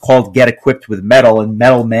track is called "Get Equipped with Metal," and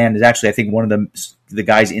Metal Man is actually, I think, one of the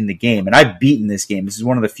guys in the game. And I've beaten this game. This is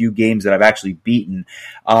one of the few games that I've actually beaten.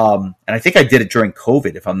 And I think I did it during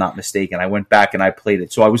COVID, if I'm not mistaken. I went back and I played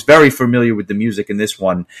it, so I was very familiar with the music in this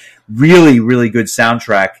one. Really, really good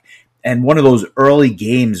soundtrack. And one of those early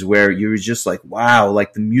games where you're just like, wow,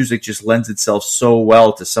 like the music just lends itself so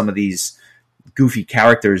well to some of these goofy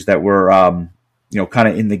characters that were, kind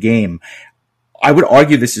of in the game. I would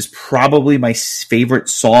argue this is probably my favorite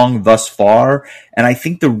song thus far. And I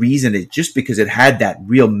think the reason is just because it had that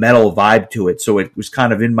real metal vibe to it. So it was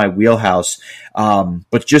kind of in my wheelhouse.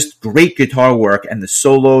 But just great guitar work, and the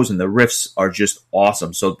solos and the riffs are just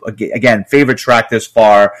awesome. So again, favorite track this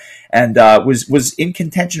far, and was in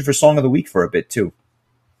contention for Song of the Week for a bit too.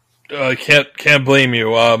 Can't blame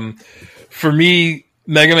you. For me,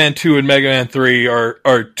 Mega Man 2 and Mega Man 3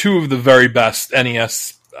 are two of the very best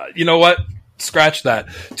NES. You know what? Scratch that.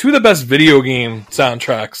 Two of the best video game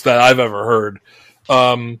soundtracks that I've ever heard.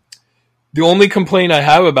 The only complaint I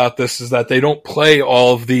have about this is that they don't play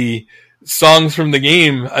all of the songs from the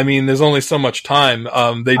game. I mean, there's only so much time.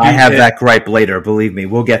 I have that gripe later. Believe me,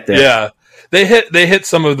 we'll get there. Yeah, they hit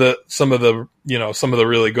some of the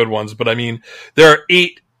really good ones. But I mean, there are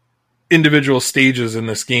 8 individual stages in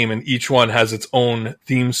this game, and each one has its own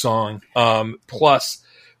theme song. Plus,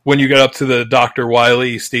 when you get up to the Dr.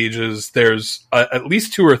 Wily stages, there's at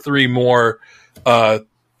least 2 or 3 more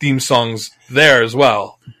theme songs there as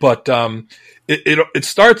well. But it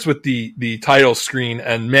starts with the title screen,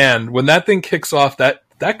 and man, when that thing kicks off, that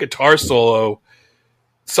guitar solo,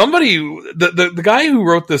 the guy who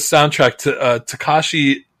wrote this soundtrack,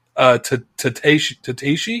 Takashi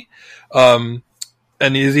Tateishi,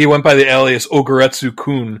 and he went by the alias Ogaretsu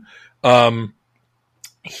Kun.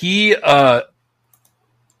 He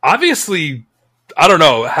obviously, I don't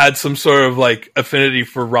know, had some sort of like affinity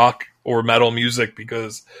for rock or metal music,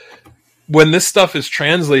 because when this stuff is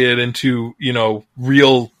translated into,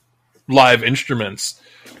 real live instruments,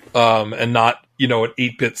 and not, an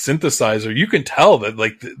 8-bit synthesizer, you can tell that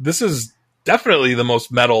like this is definitely the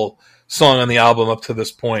most metal song on the album up to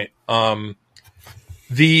this point. The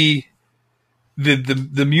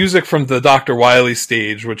music from the Dr. Wily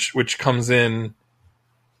stage, which comes in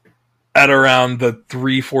at around the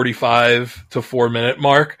 3:45 to 4 minute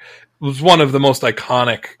mark, was one of the most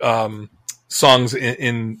iconic songs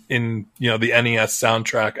in the NES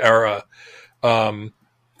soundtrack era.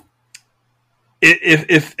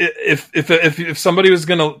 If somebody was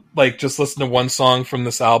gonna like just listen to one song from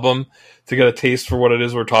this album to get a taste for what it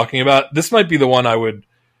is we're talking about, this might be the one I would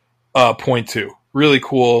point to. Really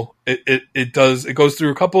cool. It goes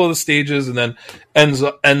through a couple of the stages and then ends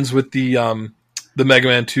with the Mega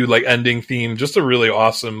Man 2 like ending theme. Just a really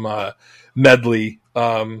awesome medley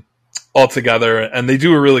altogether. And they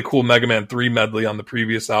do a really cool Mega Man 3 medley on the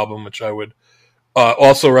previous album, which I would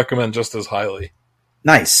also recommend just as highly.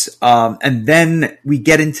 Nice. And then we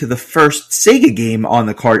get into the first Sega game on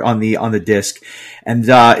the card on the disc, and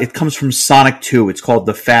it comes from Sonic 2. It's called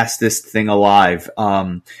The Fastest Thing Alive.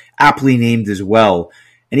 Aptly named as well.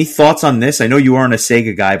 Any thoughts on this? I know you aren't a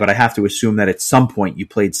Sega guy, but I have to assume that at some point you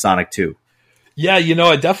played Sonic 2. Yeah,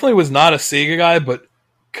 I definitely was not a Sega guy, but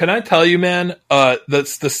Can I tell you, man, the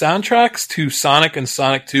soundtracks to Sonic and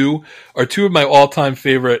Sonic 2 are two of my all-time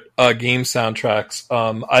favorite game soundtracks.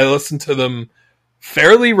 I listen to them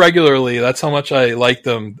fairly regularly. That's how much I like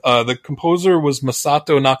them. The composer was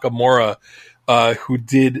Masato Nakamura, who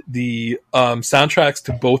did the soundtracks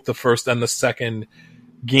to both the first and the second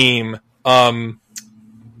game.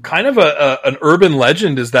 Kind of an urban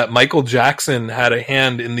legend is that Michael Jackson had a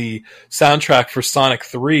hand in the soundtrack for Sonic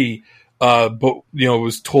 3, but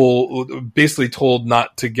was basically told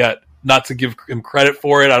not to give him credit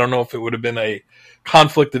for it. I don't know if it would have been a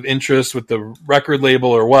conflict of interest with the record label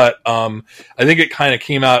or what. I think it kind of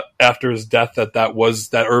came out after his death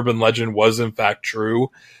that urban legend was in fact true.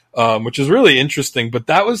 Which is really interesting, but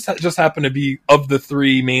that was just happened to be, of the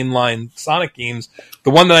three mainline Sonic games,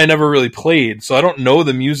 the one that I never really played, so I don't know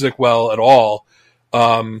the music well at all.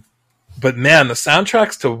 But man, the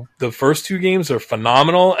soundtracks to the first two games are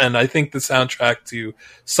phenomenal, and I think the soundtrack to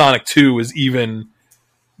Sonic 2 is even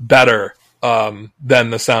better than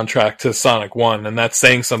the soundtrack to Sonic 1, and that's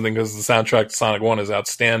saying something because the soundtrack to Sonic 1 is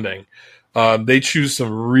outstanding. They choose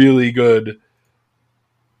some really good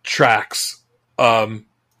tracks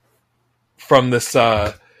from this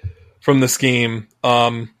game.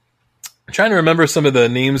 I'm trying to remember some of the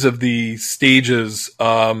names of the stages,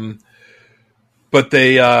 but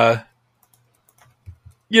they,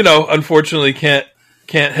 unfortunately can't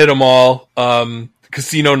hit them all.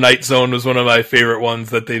 Casino Night Zone was one of my favorite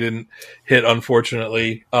ones that they didn't hit,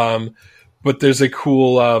 unfortunately. But there's a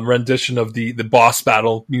cool rendition of the boss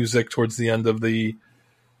battle music towards the end of the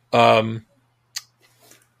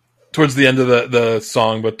the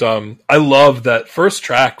song. But I love that first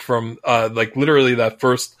track from literally that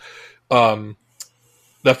first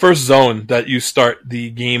zone that you start the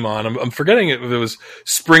game on. I'm forgetting if it was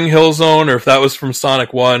Spring Hill Zone or if that was from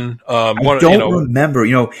Sonic 1. I don't remember.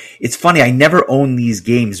 It's funny. I never owned these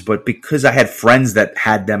games, but because I had friends that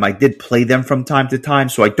had them, I did play them from time to time.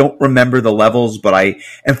 So I don't remember the levels, but I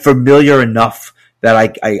am familiar enough that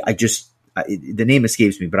I just the name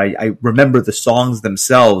escapes me, but I remember the songs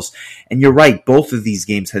themselves. And you're right, both of these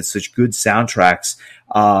games had such good soundtracks.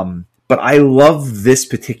 But I love this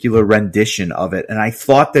particular rendition of it, and I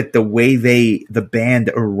thought that the way the band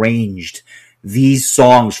arranged these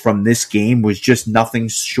songs from this game was just nothing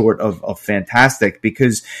short of fantastic,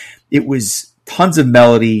 because it was tons of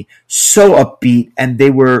melody, so upbeat, and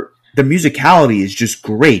the musicality is just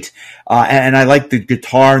great. And I like the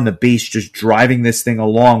guitar and the bass just driving this thing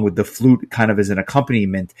along with the flute kind of as an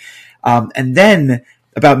accompaniment. And then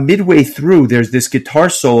about midway through, there's this guitar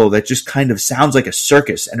solo that just kind of sounds like a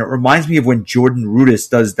circus. And it reminds me of when Jordan Rudess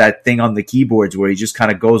does that thing on the keyboards where he just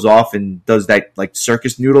kind of goes off and does that like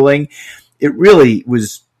circus noodling. It really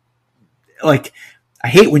was like, I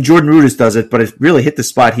hate when Jordan Rudess does it, but it really hit the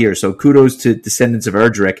spot here. So kudos to Descendants of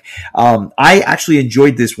Erdrick. I actually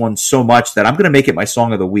enjoyed this one so much that I'm going to make it my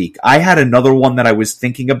song of the week. I had another one that I was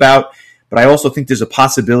thinking about, but I also think there's a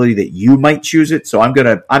possibility that you might choose it. So I'm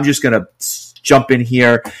just gonna jump in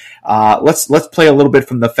here. Let's play a little bit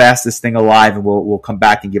from The Fastest Thing Alive, and we'll come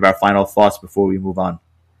back and give our final thoughts before we move on.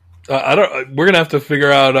 We're gonna have to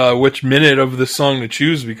figure out which minute of the song to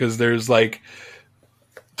choose, because there's like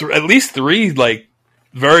at least three like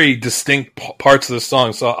very distinct parts of the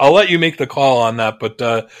song. So I'll let you make the call on that, but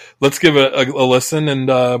let's give it a listen, and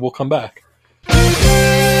we'll come back.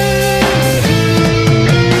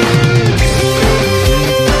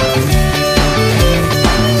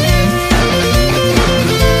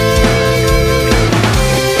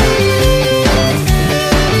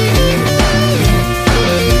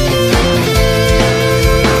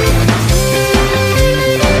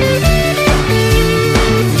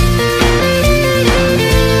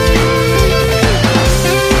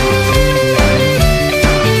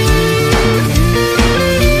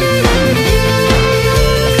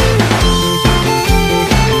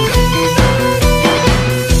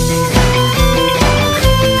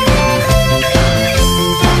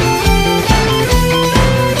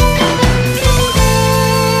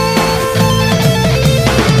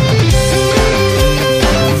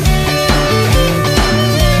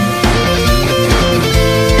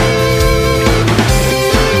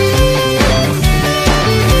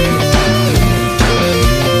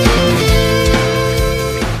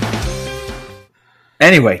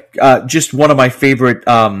 Anyway, just one of my favorite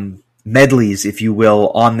medleys, if you will,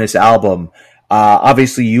 on this album.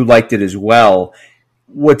 Obviously, you liked it as well.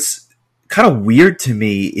 What's kind of weird to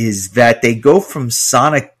me is that they go from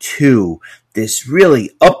Sonic 2, this really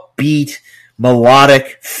upbeat,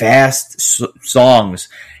 melodic, fast songs,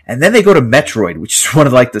 and then they go to Metroid, which is one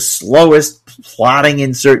of like the slowest, plotting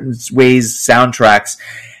in certain ways soundtracks.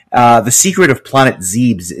 The Secret of Planet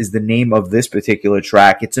Zebes is the name of this particular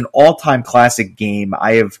track. It's an all-time classic game.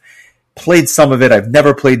 I have played some of it. I've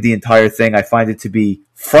never played the entire thing. I find it to be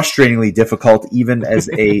frustratingly difficult, even as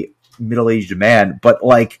a middle-aged man. But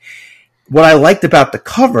like, what I liked about the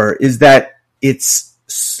cover is that it's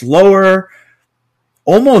slower,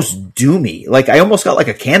 almost doomy. Like, I almost got like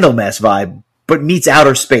a Candlemass vibe, but meets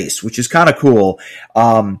outer space, which is kind of cool.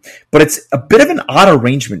 But it's a bit of an odd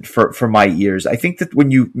arrangement for my ears. I think that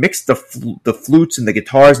when you mix the flutes and the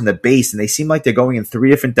guitars and the bass, and they seem like they're going in three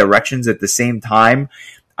different directions at the same time,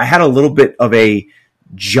 I had a little bit of a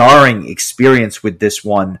jarring experience with this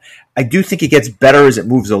one. I do think it gets better as it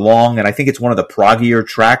moves along, and I think it's one of the proggier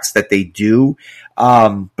tracks that they do.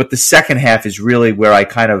 But the second half is really where I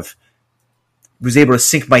kind of was able to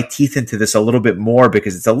sink my teeth into this a little bit more,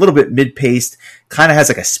 because it's a little bit mid-paced, kind of has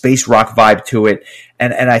like a space rock vibe to it,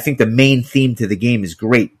 and I think the main theme to the game is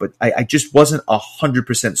great, but I just wasn't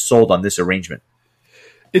 100% sold on this arrangement.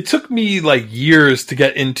 It took me like years to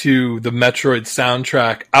get into the Metroid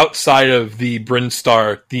soundtrack outside of the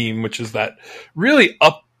Brinstar theme, which is that really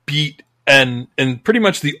upbeat and pretty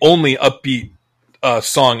much the only upbeat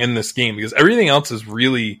song in this game, because everything else is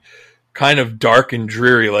really kind of dark and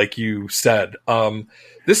dreary, like you said.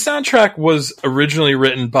 This soundtrack was originally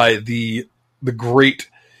written by the great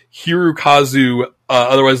Hirokazu,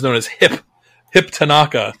 otherwise known as Hip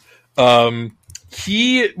Tanaka.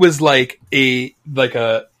 He was like a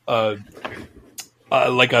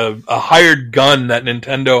hired gun that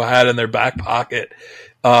Nintendo had in their back pocket.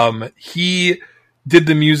 He did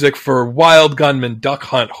the music for Wild Gunman, Duck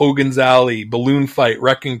Hunt, Hogan's Alley, Balloon Fight,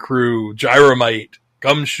 Wrecking Crew, Gyromite,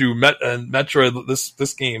 Gumshoe, and Metroid,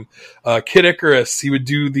 this game, Kid Icarus. He would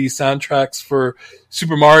do the soundtracks for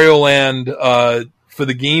Super Mario Land, for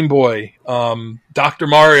the Game Boy, Dr.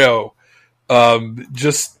 Mario.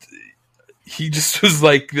 He just was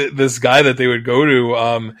like this guy that they would go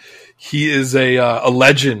to. He is a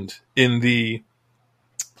legend in the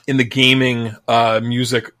gaming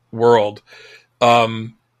music world.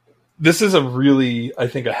 This is a really, I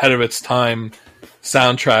think, ahead of its time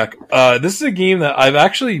soundtrack. This is a game that I've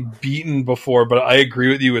actually beaten before, but I agree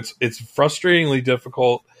with you. It's frustratingly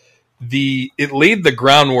difficult. It laid the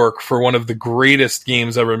groundwork for one of the greatest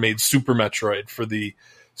games ever made, Super Metroid, for the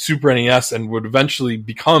Super NES, and would eventually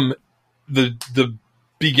become the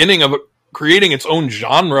beginning of creating its own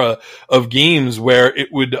genre of games, where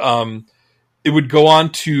it would go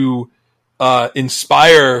on to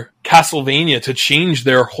inspire Castlevania to change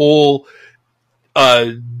their whole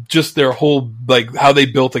like how they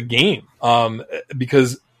built a game.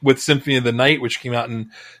 Because with Symphony of the Night, which came out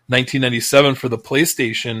in 1997 for the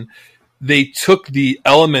PlayStation, they took the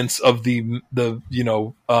elements of the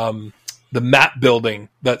map building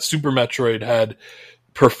that Super Metroid had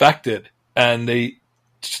perfected, and they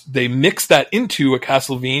mixed that into a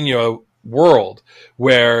Castlevania world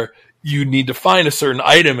where you need to find a certain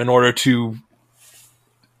item in order to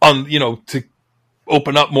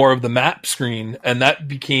open up more of the map screen, and that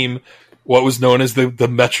became what was known as the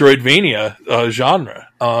Metroidvania genre.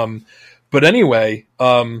 But anyway,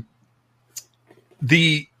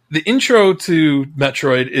 the intro to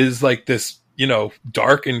Metroid is like this,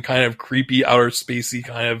 dark and kind of creepy, outer spacey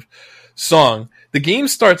kind of song. The game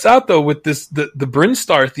starts out though with the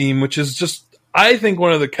Brinstar theme, which is just, I think,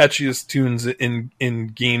 one of the catchiest tunes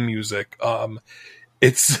in game music.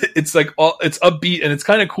 It's like it's upbeat, and it's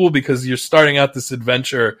kind of cool because you're starting out this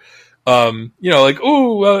adventure,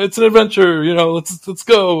 it's an adventure, let's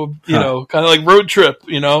go, kind of like road trip,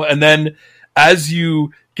 and then as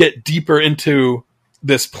you get deeper into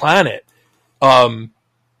this planet,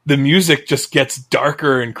 the music just gets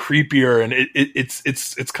darker and creepier, and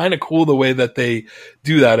it's kind of cool the way that they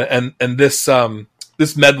do that, and this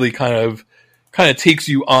medley kind of takes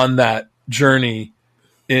you on that journey,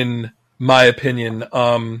 in my opinion.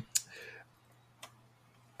 I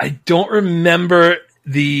don't remember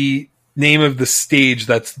the name of the stage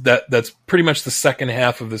that's pretty much the second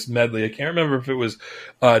half of this medley. I can't remember if it was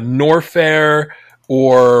Norfair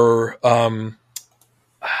or I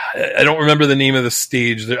don't remember the name of the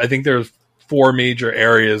stage. I think there's 4 major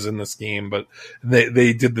areas in this game, but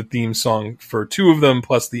they did the theme song for 2 of them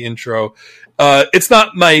plus the intro. It's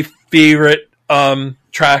not my favorite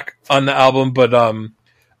track on the album, but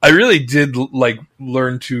I really did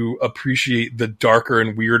learn to appreciate the darker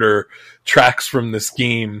and weirder tracks from this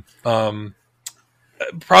game.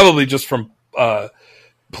 Probably just from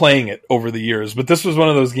playing it over the years, but this was one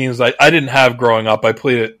of those games I didn't have growing up. I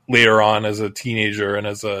played it later on as a teenager and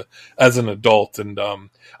as an adult. And I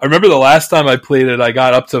remember the last time I played it, I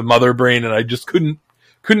got up to Mother Brain and I just couldn't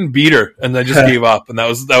beat her, and I just gave up. And that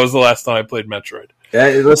was the last time I played Metroid.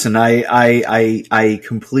 Listen, I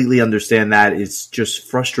completely understand that. It's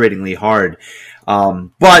just frustratingly hard.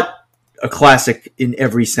 But a classic in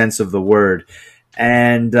every sense of the word.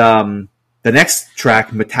 And the next track,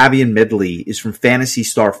 Matavian Medley, is from Phantasy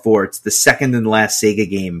Star 4. It's the second and last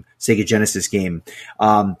Sega Genesis game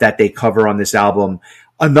that they cover on this album.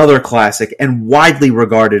 Another classic and widely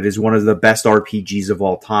regarded as one of the best RPGs of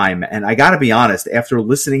all time. And I gotta be honest, after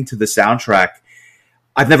listening to the soundtrack,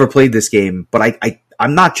 I've never played this game, but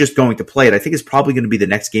I'm not just going to play it. I think it's probably going to be the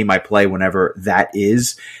next game I play whenever that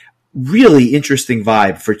is. Really interesting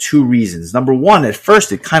vibe for two reasons. Number one, at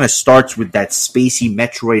first it kind of starts with that spacey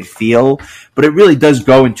Metroid feel, but it really does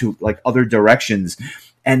go into like other directions.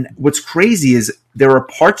 And what's crazy is there are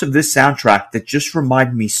parts of this soundtrack that just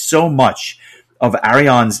remind me so much of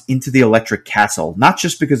Arion's Into the Electric Castle, not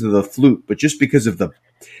just because of the flute, but just because of the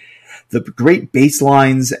great bass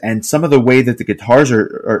lines and some of the way that the guitars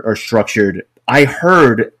are structured. I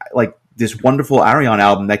heard like this wonderful Arion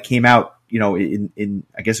album that came out, in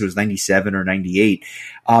I guess it was 97 or 98.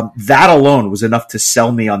 That alone was enough to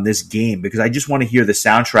sell me on this game because I just want to hear the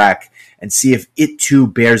soundtrack and see if it too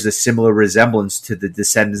bears a similar resemblance to the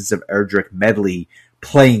Descendants of Erdrick medley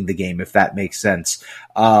playing the game, if that makes sense.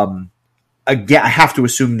 Again, I have to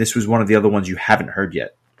assume this was one of the other ones you haven't heard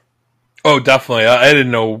yet. Oh, definitely. I didn't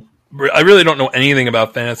know. I really don't know anything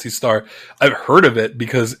about Phantasy Star. I've heard of it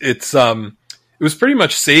because it was pretty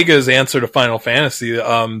much Sega's answer to Final Fantasy.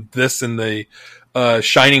 This and the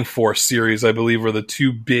Shining Force series, I believe, were the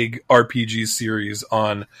two big RPG series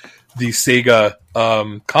on the Sega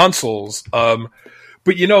consoles. But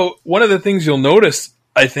one of the things you'll notice,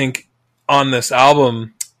 I think, on this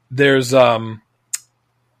album, there's I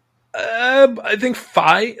think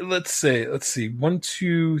five. Let's see, 1,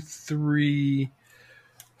 2, 3,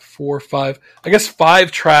 4, 5. I guess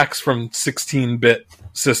 5 tracks from 16-bit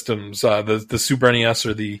systems, the Super NES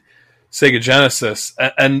or the Sega Genesis,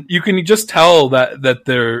 and you can just tell that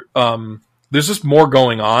there's just more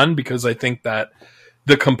going on because I think that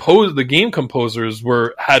the game composers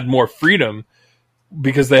had more freedom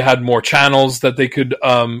because they had more channels that they could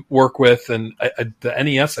work with, and the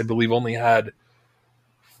NES, I believe, only had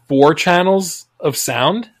 4 channels of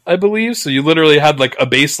sound, I believe. So you literally had like a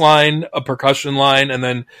bass line, a percussion line, and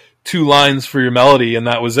then 2 lines for your melody, and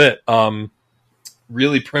that was it.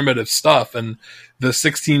 Really primitive stuff. And the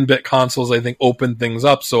 16-bit consoles, I think, opened things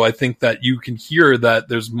up. So I think that you can hear that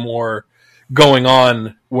there's more going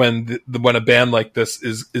on when when a band like this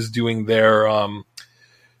is doing their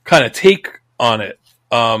kind of take on it.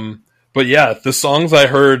 But yeah, the songs I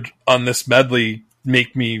heard on this medley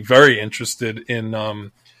make me very interested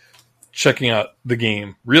in checking out the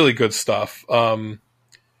game. Really good stuff.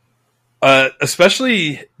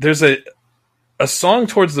 Especially there's a song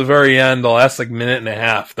towards the very end, the last like minute and a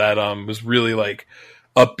half, that was really like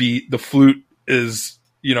upbeat. The flute is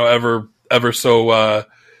ever so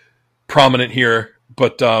prominent here,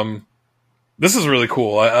 but this is really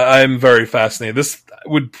cool. I'm very fascinated. This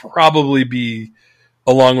would probably be,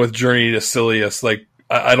 along with Journey to Silius, like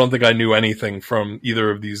I don't think I knew anything from either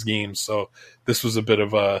of these games, so this was a bit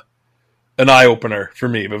of an eye opener for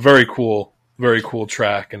me. But very cool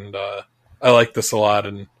track, and I like this a lot.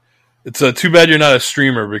 And it's too bad you're not a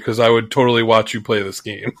streamer because I would totally watch you play this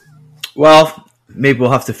game. Well, maybe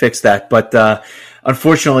we'll have to fix that, but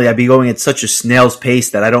unfortunately, I'd be going at such a snail's pace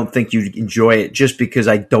that I don't think you'd enjoy it just because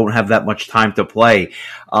I don't have that much time to play.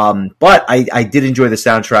 But I did enjoy the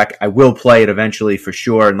soundtrack. I will play it eventually for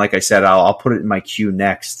sure. And like I said, I'll put it in my queue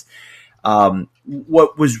next.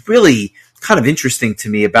 What was really kind of interesting to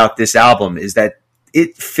me about this album is that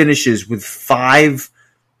it finishes with 5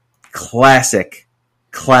 classic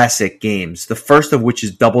games, the first of which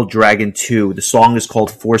is Double Dragon 2. The song is called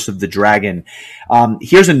Force of the Dragon.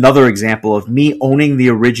 Here's another example of me owning the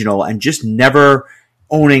original and just never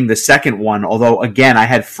owning the second one, although, again, I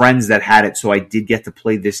had friends that had it, so I did get to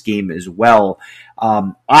play this game as well.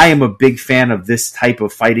 I am a big fan of this type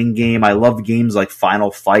of fighting game. I love games like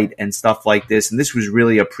Final Fight and stuff like this, and this was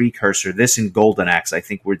really a precursor. This and Golden Axe, I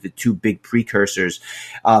think, were the 2 big precursors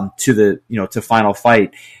to Final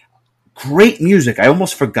Fight. Great music. I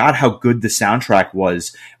almost forgot how good the soundtrack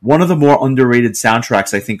was. One of the more underrated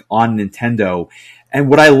soundtracks, I think, on Nintendo. And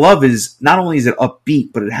what I love is not only is it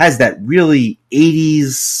upbeat, but it has that really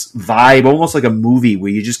 80s vibe, almost like a movie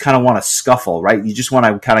where you just kind of want to scuffle, right? You just want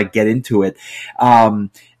to kind of get into it.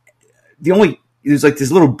 There's like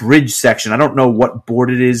this little bridge section. I don't know what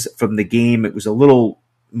board it is from the game. It was a little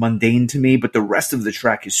mundane to me, but the rest of the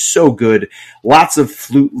track is so good. Lots of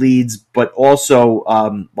flute leads, but also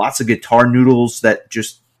lots of guitar noodles that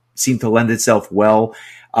just seem to lend itself well.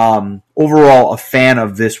 Overall, a fan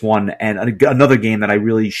of this one, and another game that I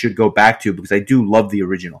really should go back to because I do love the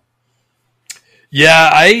original. Yeah,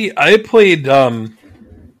 I played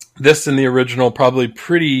this and the original probably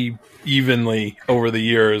pretty evenly over the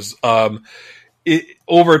years.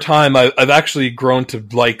 Over time, I've actually grown to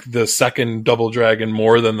like the second Double Dragon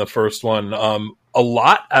more than the first one. A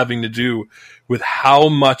lot having to do with how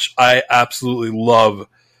much I absolutely love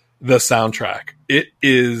the soundtrack. It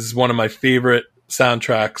is one of my favorite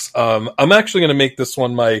soundtracks. I'm actually going to make this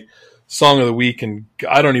one my song of the week, and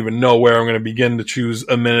I don't even know where I'm going to begin to choose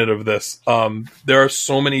a minute of this. There are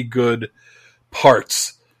so many good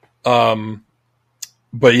parts.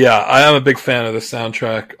 But yeah, I am a big fan of the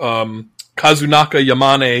soundtrack. Kazunaka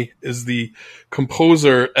Yamane is the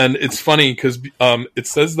composer, and it's funny because it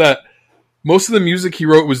says that most of the music he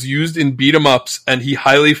wrote was used in beat-em-ups, and he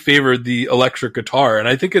highly favored the electric guitar. And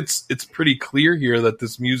I think it's pretty clear here that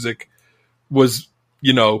this music was,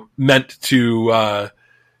 meant to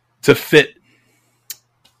fit,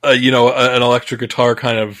 an electric guitar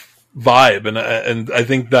kind of vibe. And I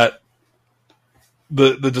think that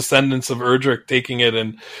the Descendants of Erdrick taking it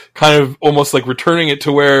and kind of almost like returning it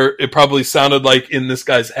to where it probably sounded like in this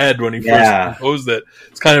guy's head when he first composed it.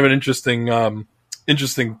 It's kind of an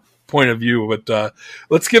interesting point of view. But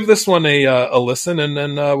let's give this one a listen, and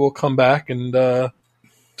then we'll come back and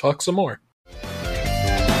talk some more.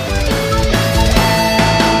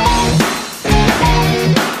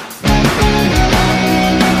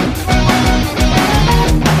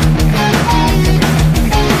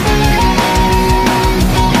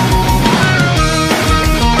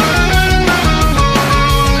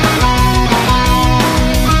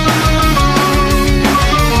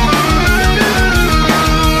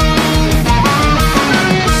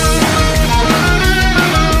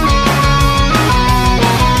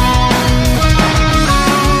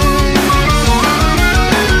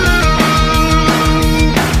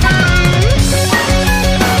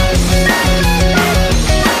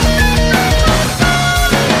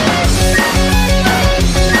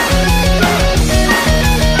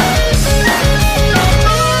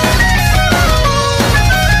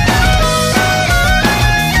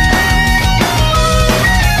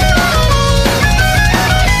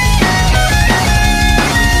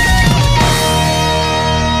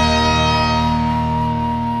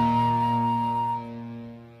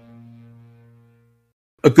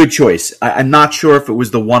 A good choice. I'm not sure if it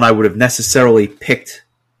was the one I would have necessarily picked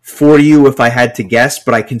for you if I had to guess,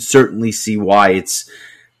 but I can certainly see why. It's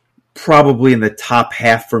probably in the top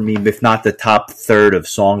half for me, if not the top third of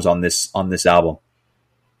songs on this album.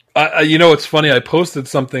 It's funny. I posted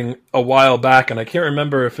something a while back, and I can't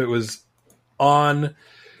remember if it was on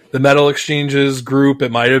the Metal Exchanges group.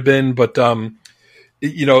 It might have been, but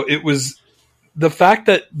it was the fact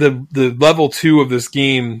that the level 2 of this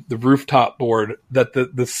game, the rooftop board, that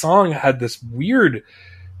the song had this weird,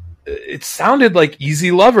 it sounded like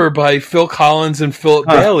Easy Lover by Phil Collins and Philip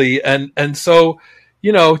Bailey. And so,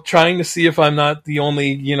 trying to see if I'm not the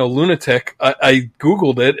only, lunatic, I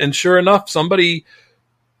Googled it, and sure enough, somebody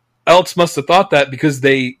else must have thought that because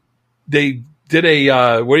they did a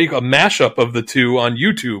mashup of the two on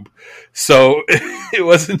YouTube. So it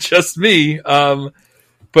wasn't just me.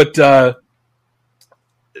 But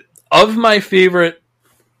of my favorite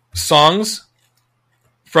songs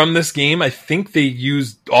from this game, I think they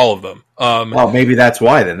used all of them. Well, maybe that's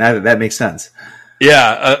why then. That makes sense.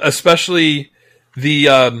 Yeah, especially the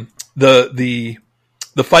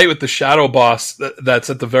fight with the shadow boss that's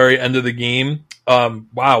at the very end of the game.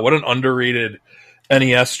 Wow, what an underrated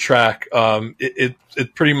NES track. It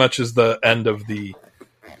pretty much is the end of the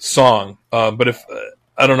song. But if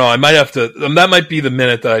I don't know, I might have to. That might be the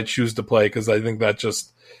minute that I choose to play because I think that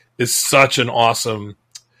just is such an awesome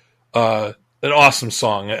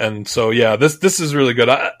song. And so yeah, this is really good.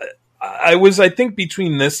 I think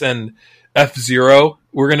between this and F-Zero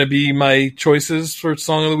were going to be my choices for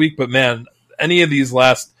song of the week. But man, any of these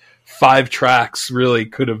last 5 tracks really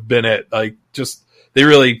could have been it. Like they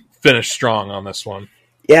really finished strong on this one.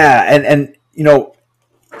 Yeah, and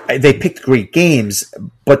they picked great games,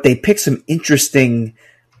 but they picked some interesting.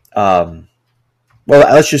 Well,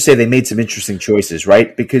 let's just say they made some interesting choices,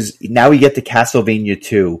 right? Because now we get to Castlevania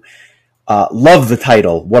 2. Love the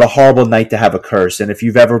title. What a horrible night to have a curse. And if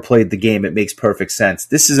you've ever played the game, it makes perfect sense.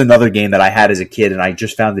 This is another game that I had as a kid, and I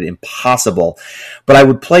just found it impossible. But I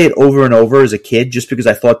would play it over and over as a kid just because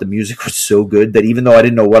I thought the music was so good that even though I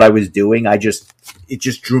didn't know what I was doing, it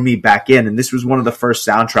just drew me back in. And this was one of the first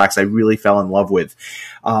soundtracks I really fell in love with.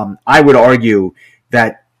 I would argue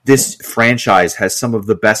that this franchise has some of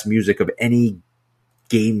the best music of any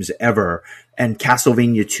games ever, and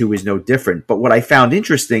Castlevania 2 is no different. But what I found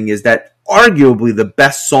interesting is that arguably the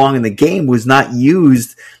best song in the game was not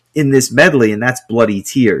used in this medley, and that's Bloody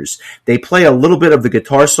Tears. They play a little bit of the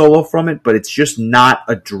guitar solo from it, but it's just not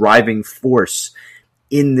a driving force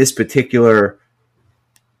in this particular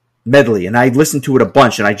medley. And I listened to it a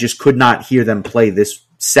bunch, and I just could not hear them play this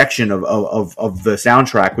section of the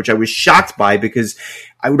soundtrack, which I was shocked by, because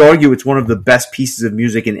I would argue it's one of the best pieces of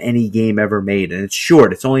music in any game ever made. And it's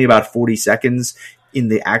short. It's only about 40 seconds in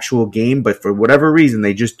the actual game, but for whatever reason,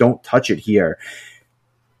 they just don't touch it here.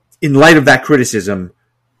 In light of that criticism,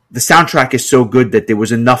 the soundtrack is so good that there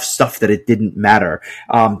was enough stuff that it didn't matter.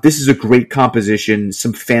 This is a great composition,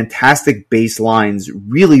 some fantastic bass lines,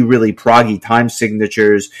 really, really proggy time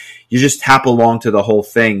signatures. You just tap along to the whole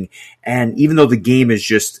thing. And even though the game is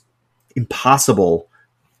just impossible,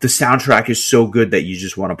 the soundtrack is so good that you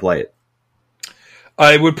just want to play it.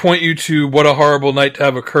 I would point you to What a Horrible Night to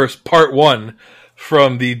Have a Curse, Part 1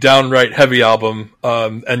 from the Downright Heavy album,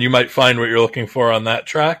 and you might find what you're looking for on that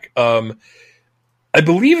track. I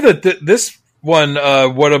believe that this one,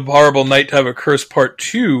 What a Horrible Night to Have a Curse Part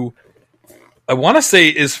 2, I want to say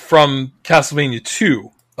is from Castlevania 2.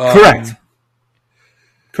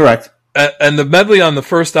 Correct. And the medley on the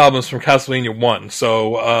first album is from Castlevania 1,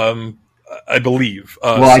 so I believe.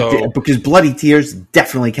 Because Bloody Tears,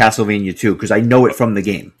 definitely Castlevania 2, because I know it from the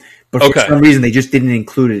game. But for some reason, they just didn't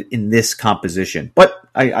include it in this composition. But,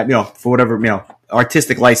 I for whatever,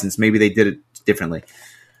 artistic license, maybe they did it differently.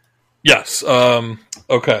 Yes.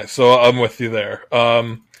 Okay, so I'm with you there.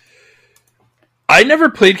 I never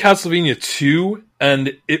played Castlevania 2,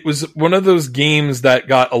 and it was one of those games that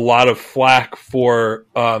got a lot of flack for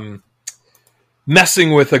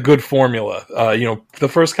messing with a good formula. The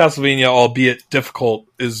first Castlevania, albeit difficult,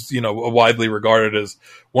 is widely regarded as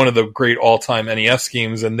one of the great all-time NES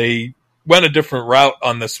games, and they went a different route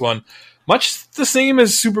on this one, much the same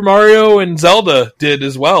as Super Mario and Zelda did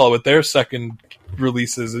as well with their second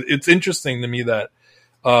releases. It's interesting to me that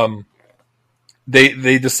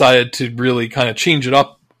they decided to really kind of change it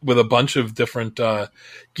up with a bunch of different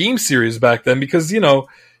game series back then, because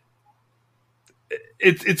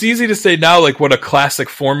it's easy to say now like what a classic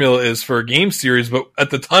formula is for a game series, but at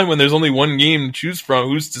the time when there's only one game to choose from,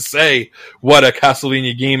 who's to say what a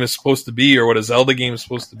Castlevania game is supposed to be or what a Zelda game is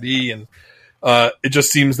supposed to be? And it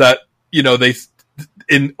just seems that they,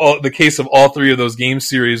 in the case of all three of those game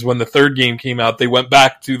series, when the third game came out, they went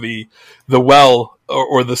back to the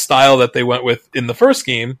the style that they went with in the first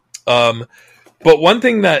game. But one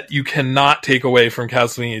thing that you cannot take away from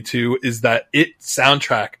Castlevania 2 is that its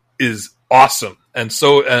soundtrack is awesome. And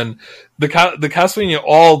the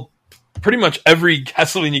Castlevania, pretty much every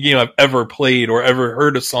Castlevania game I've ever played or ever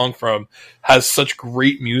heard a song from has such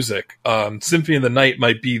great music. Symphony of the Night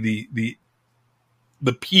might be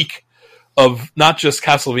the peak of not just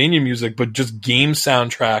Castlevania music, but just game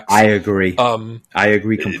soundtracks. I agree. I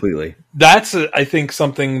agree completely. That's, I think,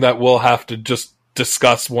 something that we'll have to just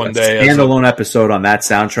discuss one day. Standalone episode on that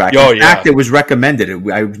soundtrack. In fact, it was recommended.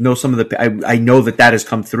 I know some of I know that has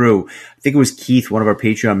come through. I think it was Keith, one of our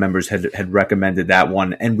Patreon members, had recommended that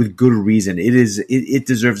one, and with good reason. It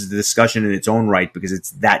deserves the discussion in its own right because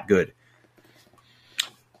it's that good.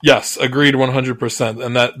 Yes, agreed 100%,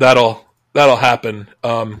 and that'll happen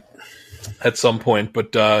at some point.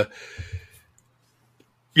 But I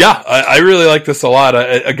really like this a lot.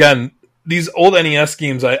 Again, these old NES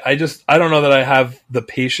games, I don't know that I have the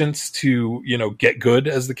patience to, get good,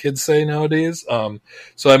 as the kids say nowadays.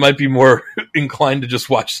 So I might be more inclined to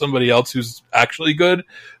just watch somebody else who's actually good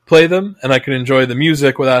play them, and I can enjoy the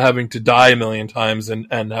music without having to die a million times and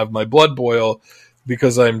have my blood boil,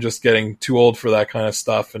 because I'm just getting too old for that kind of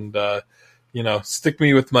stuff. And, stick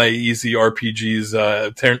me with my easy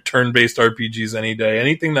RPGs, turn-based RPGs any day.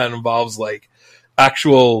 Anything that involves like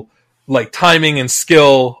actual timing and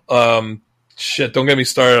skill. Don't get me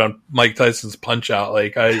started on Mike Tyson's Punch-Out. I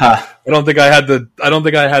don't think I had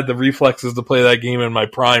the reflexes to play that game in my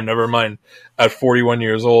prime, never mind at 41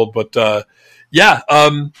 years old. But I'm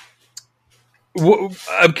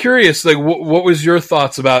curious, what was your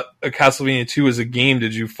thoughts about Castlevania 2 as a game?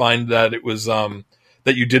 Did you find that it was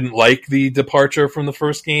that you didn't like the departure from the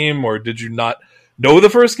first game, or did you not know the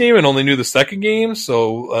first game and only knew the second game?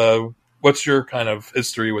 So what's your kind of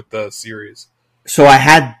history with the series? So I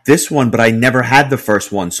had this one, but I never had the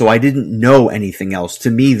first one, so I didn't know anything else. To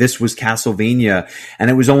me, this was Castlevania, and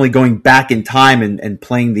it was only going back in time and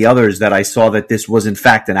playing the others that I saw that this was in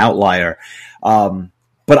fact an outlier.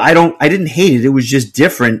 But I didn't hate it. It was just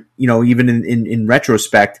different, even in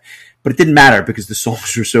retrospect, but it didn't matter because the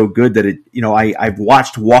songs were so good that I've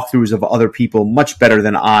watched walkthroughs of other people much better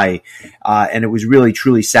than I, and it was really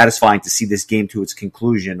truly satisfying to see this game to its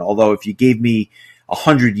conclusion. Although if you gave me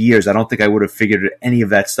 100 years, I don't think I would have figured any of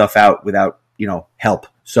that stuff out without help.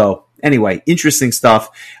 So anyway, interesting stuff.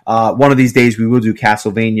 One of these days we will do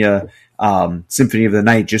Castlevania Symphony of the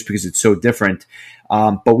Night just because it's so different.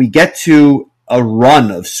 But we get to a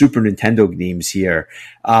run of Super Nintendo games here.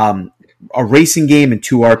 A racing game and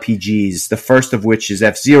 2 RPGs, the first of which is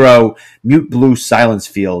F-Zero, Mute Blue, Silence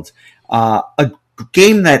Field. A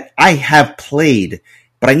game that I have played,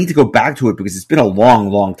 but I need to go back to it because it's been a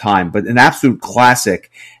long, long time, but an absolute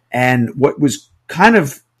classic. And what was kind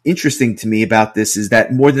of interesting to me about this is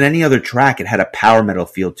that more than any other track, it had a power metal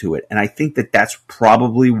feel to it. And I think that that's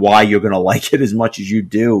probably why you're going to like it as much as you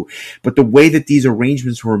do. But the way that these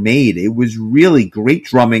arrangements were made, it was really great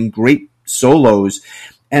drumming, great solos.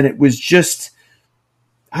 And it was just,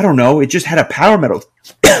 I don't know, it just had a power metal,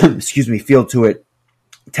 feel to it.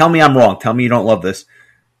 Tell me I'm wrong. Tell me you don't love this.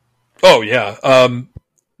 Oh, yeah.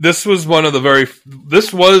 This was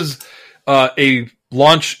a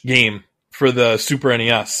launch game for the Super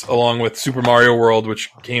NES, along with Super Mario World, which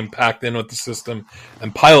came packed in with the system,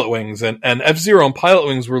 and Pilot Wings. And F-Zero and Pilot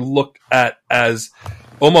Wings were looked at as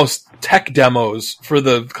almost tech demos for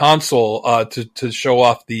the console to show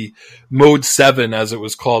off the Mode 7, as it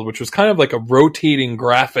was called, which was kind of like a rotating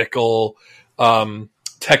graphical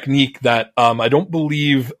technique that I don't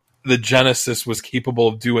believe the Genesis was capable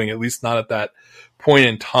of doing, at least not at that point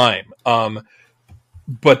in time.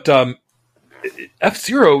 But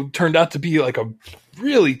F-Zero turned out to be like a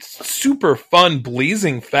really super fun,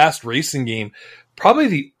 blazing fast racing game. Probably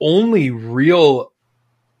the only real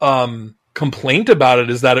complaint about it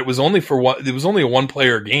is that it was only a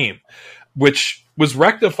one-player game, which was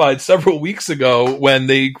rectified several weeks ago when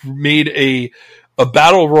they made a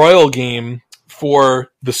battle royale game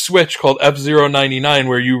for the Switch called F-Zero 99,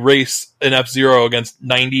 where you race an F-Zero against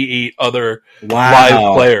 98 other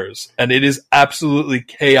live players. And it is absolutely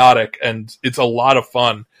chaotic, and it's a lot of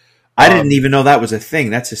fun. I didn't even know that was a thing.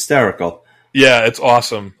 That's hysterical. Yeah, it's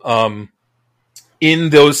awesome. In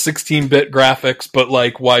those 16-bit graphics, but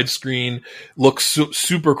like widescreen, looks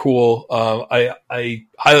super cool. I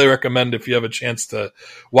highly recommend if you have a chance to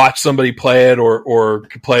watch somebody play it or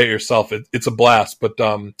play it yourself. It's a blast. But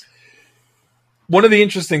one of the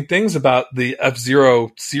interesting things about the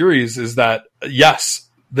F-Zero series is that, yes,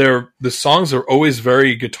 the songs are always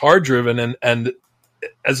very guitar driven, and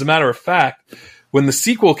as a matter of fact, when the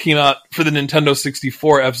sequel came out for the Nintendo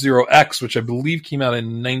 64, F-Zero X, which I believe came out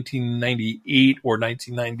in 1998 or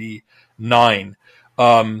 1999,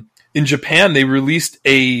 in Japan they released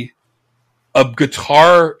a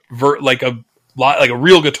guitar like a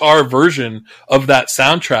real guitar version of that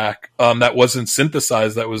soundtrack that wasn't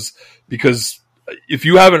synthesized. That was because if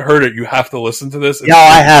you haven't heard it, you have to listen to this. Yeah,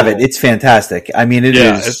 I have it. It's fantastic. I mean,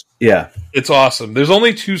 it's awesome. There's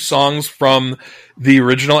only 2 songs from the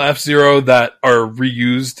original F-Zero that are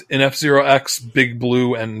reused in F-Zero X, Big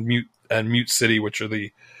Blue and Mute City, which are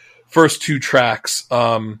the first 2 tracks,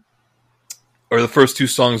 or the first 2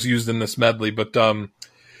 songs used in this medley. But so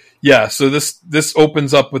this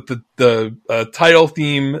opens up with the title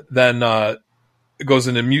theme, then it goes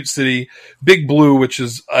into Mute City, Big Blue, which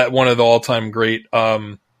is one of the all-time great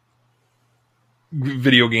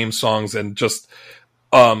video game songs, and just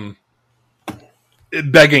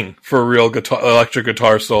begging for a real electric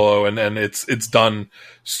guitar solo, and it's done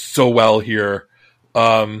so well here.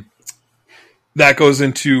 That goes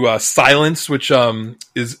into Silence, which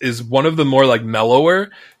is one of the more like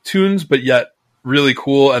mellower tunes, but yet really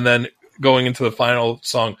cool. And then going into the final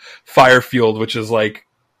song, Firefield, which is like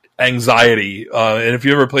anxiety. And if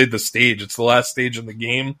you ever played the stage, it's the last stage in the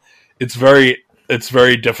game. It's very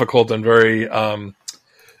difficult and very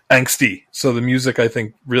angsty. So the music, I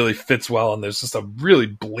think, really fits well, and there's just a really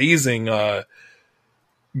blazing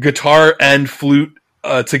guitar and flute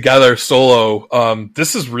together solo.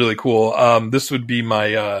 This is really cool. This would be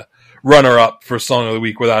my runner-up for Song of the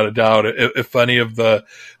Week, without a doubt. If any of the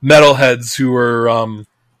metalheads who are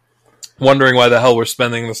wondering why the hell we're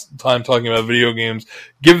spending this time talking about video games,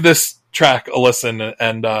 give this track a listen,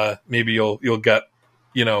 and maybe you'll get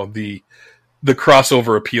the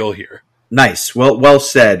crossover appeal here. Nice. Well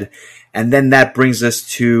said. And then that brings us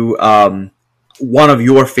to one of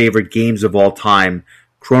your favorite games of all time,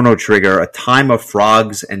 Chrono Trigger, A Time of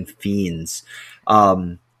Frogs and Fiends.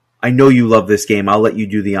 I know you love this game. I'll let you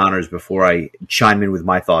do the honors before I chime in with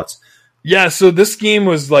my thoughts. Yeah, so this game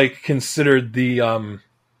was like considered the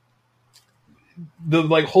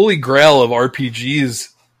like holy grail of RPGs.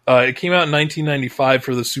 It came out in 1995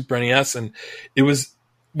 for the Super NES, and it was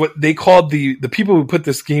what they called the people who put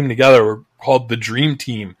this game together were called the Dream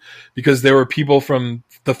Team, because there were people from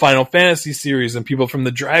the Final Fantasy series and people from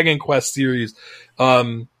the Dragon Quest series,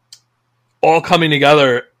 all coming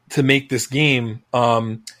together to make this game.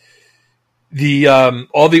 All the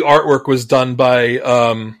artwork was done by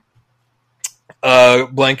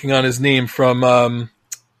blanking on his name, from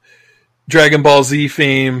Dragon Ball Z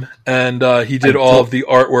fame, and he did all of the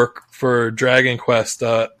artwork for Dragon Quest.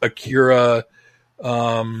 Akira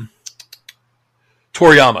Toriyama.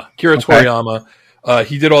 Toriyama.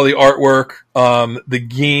 He did all the artwork. The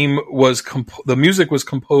game was the music was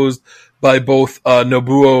composed by both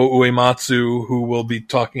Nobuo Uematsu, who we'll be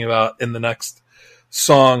talking about in the next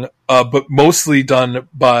song, but mostly done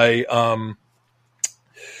by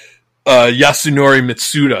Yasunori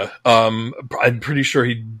Mitsuda. I'm pretty sure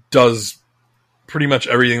he does pretty much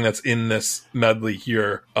everything that's in this medley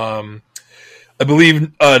here. I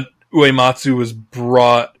believe Uematsu was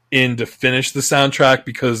brought in to finish the soundtrack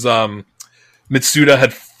because Mitsuda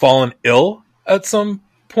had fallen ill at some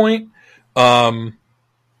point.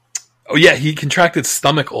 He contracted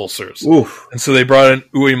stomach ulcers. Oof. And so they brought in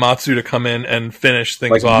Uematsu to come in and finish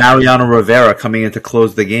things off. Mariano Rivera coming in to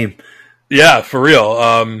close the game. Yeah, for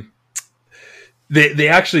real. They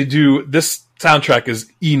actually do. This soundtrack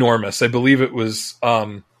is enormous. I believe it was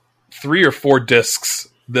 3 or 4 discs.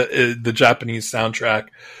 The Japanese soundtrack.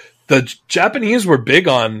 The Japanese were big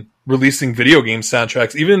on releasing video game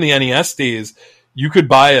soundtracks. Even in the NES days, you could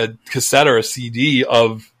buy a cassette or a CD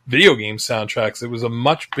of video game soundtracks. It was a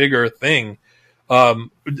much bigger thing. Do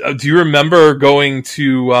you remember going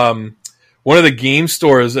to one of the game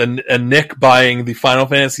stores and Nick buying the Final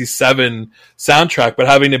Fantasy VII soundtrack, but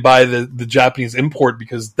having to buy the Japanese import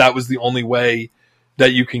because that was the only way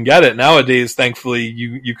that you can get it? Nowadays, thankfully,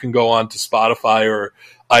 you can go on to Spotify or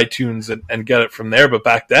iTunes and get it from there. But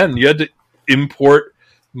back then, you had to import,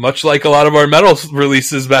 much like a lot of our metal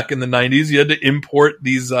releases back in the 90s, you had to import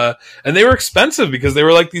these, and they were expensive because they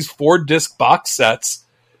were like these 4-disc box sets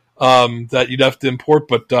that you'd have to import.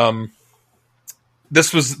 But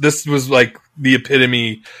this was like the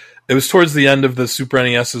epitome. It was towards the end of the Super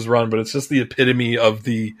NES's run, but it's just the epitome of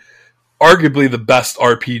arguably the best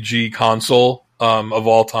RPG console of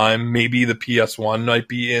all time. Maybe the PS1 might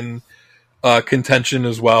be in contention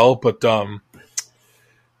as well, but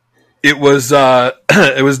it was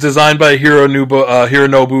designed by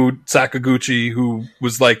Hironobu Sakaguchi, who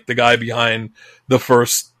was like the guy behind the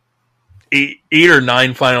first 8 or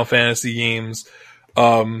 9 Final Fantasy games.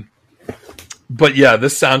 But yeah,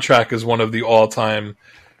 this soundtrack is one of the all-time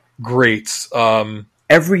greats.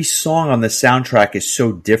 Every song on the soundtrack is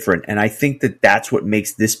so different, and I think that's what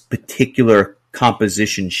makes this particular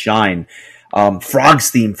composition shine.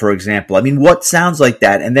 Frog's theme, for example. I mean, what sounds like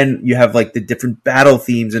that? And then you have like the different battle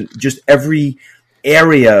themes, and just every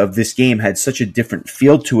area of this game had such a different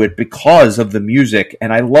feel to it because of the music.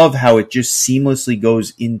 And I love how it just seamlessly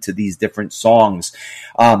goes into these different songs.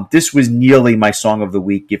 This was nearly my song of the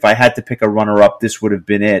week. If I had to pick a runner-up, this would have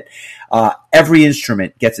been it. Every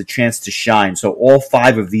instrument gets a chance to shine. So all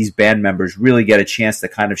 5 of these band members really get a chance to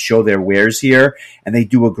kind of show their wares here, and they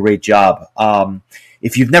do a great job.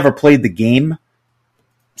 If you've never played the game,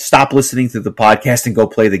 stop listening to the podcast and go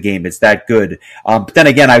play the game. It's that good. But then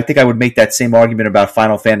again, I think I would make that same argument about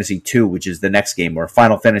Final Fantasy II, which is the next game, or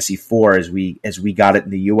Final Fantasy IV as we got it in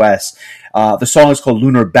the US. The song is called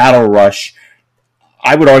Lunar Battle Rush.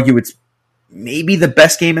 I would argue it's maybe the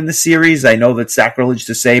best game in the series. I know that's sacrilege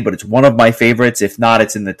to say, but it's one of my favorites. If not,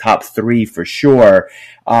 it's in the top 3 for sure.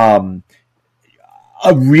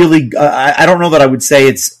 I don't know that I would say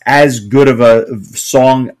it's as good of a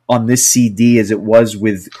song on this CD as it was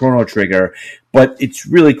with Chrono Trigger, but it's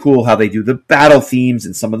really cool how they do the battle themes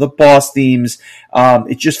and some of the boss themes.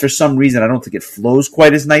 It just, for some reason, I don't think it flows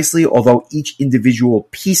quite as nicely, although each individual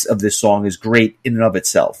piece of this song is great in and of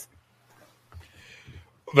itself.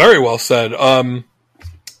 Very well said.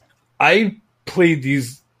 I played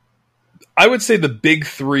these, I would say the big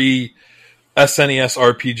 3 SNES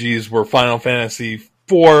RPGs were Final Fantasy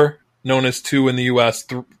 4, known as 2 in the US,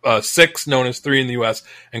 6, known as 3 in the US,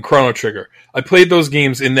 and Chrono Trigger. I played those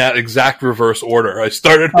games in that exact reverse order. I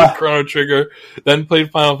started with Chrono Trigger, then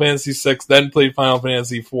played Final Fantasy 6, then played Final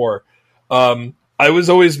Fantasy 4. I was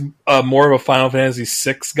always more of a Final Fantasy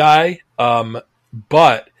 6 guy,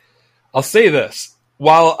 but I'll say this.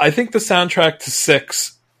 While I think the soundtrack to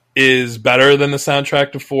 6 is better than the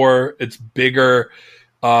soundtrack to 4, it's bigger.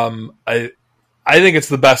 I think it's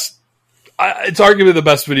the best. It's arguably the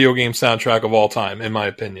best video game soundtrack of all time, in my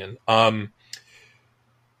opinion.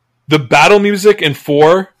 The battle music in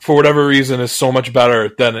 4, for whatever reason, is so much better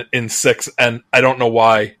than in 6, and I don't know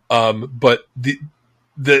why. But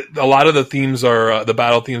a lot of the themes are the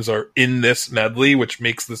battle themes are in this medley, which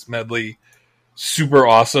makes this medley super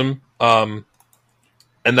awesome. And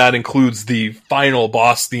that includes the final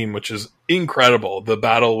boss theme, which is incredible. The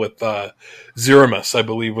battle with Zeramus, I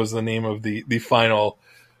believe, was the name of the final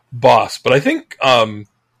boss. But I think other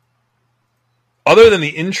than the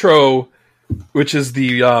intro, which is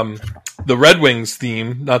the Red Wings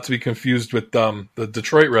theme, not to be confused with the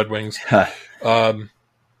Detroit Red Wings.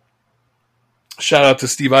 Shout out to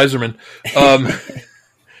Steve Yzerman.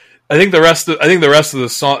 I think the rest of the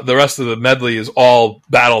song, the rest of the medley is all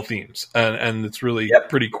battle themes, and it's really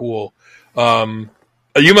pretty cool.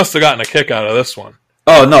 You must have gotten a kick out of this one.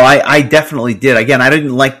 Oh, no, I definitely did. Again, I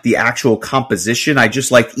didn't like the actual composition. I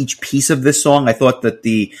just liked each piece of this song. I thought that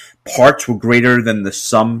the parts were greater than the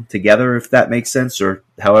sum together, if that makes sense, or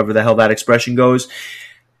however the hell that expression goes.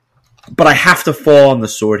 But I have to fall on the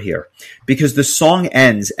sword here, because the song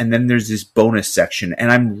ends and then there's this bonus section,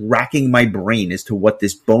 and I'm racking my brain as to what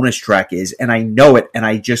this bonus track is, and I know it, and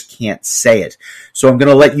I just can't say it. So I'm going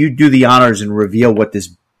to let you do the honors and reveal what this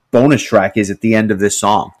bonus track is at the end of this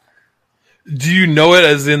song. Do you know it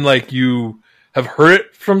as in, like, you have heard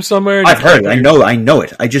it from somewhere? I've heard it. I know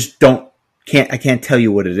it. I just I can't tell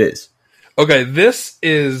you what it is. Okay, this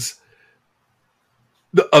is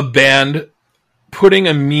a band putting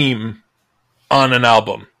a meme on an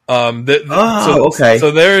album. Okay.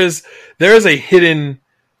 So there is a hidden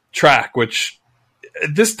track, which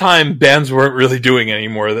at this time bands weren't really doing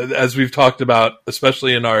anymore. As we've talked about,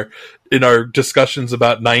 especially in our discussions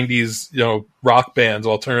about 90s, rock bands,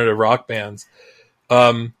 alternative rock bands.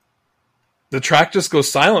 The track just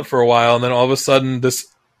goes silent for a while, and then all of a sudden this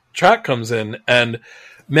track comes in, and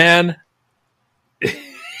man,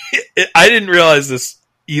 I didn't realize this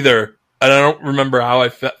either. And I don't remember how I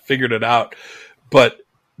figured it out, but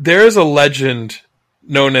there is a legend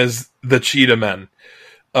known as the Cheetah Men.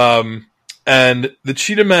 And the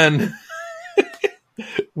Cheetah Men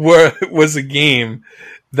was a game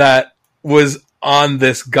that was on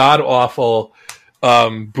this god-awful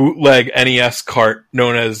bootleg NES cart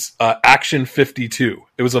known as Action 52.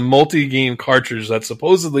 It was a multi-game cartridge that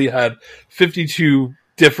supposedly had 52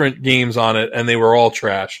 different games on it, and they were all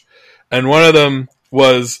trash. And one of them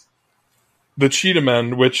was the Cheetah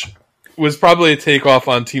Men, which was probably a takeoff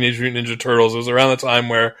on Teenage Mutant Ninja Turtles. It was around the time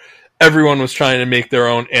where everyone was trying to make their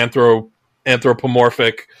own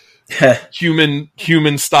anthropomorphic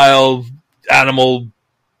human style animal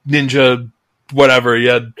ninja whatever. You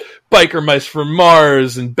had biker mice from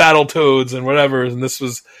Mars and Battletoads and whatever, and this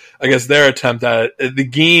was, I guess, their attempt at it. The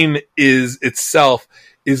game itself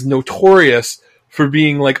is notorious for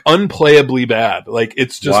being like unplayably bad. Like,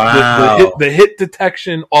 it's just the hit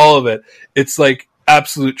detection, all of it. It's like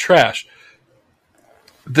absolute trash.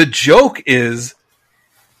 The joke is,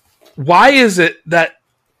 why is it that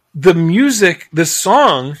the music, this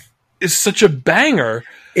song, is such a banger?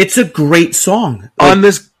 It's a great song on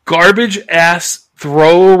this garbage ass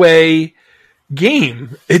throwaway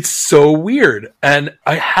game. It's so weird, and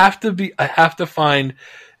I have to find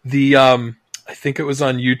the I think it was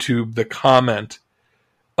on YouTube, the comment.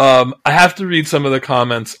 I have to read some of the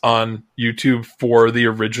comments on YouTube for the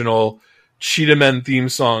original Cheetah Men theme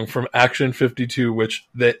song from Action 52, which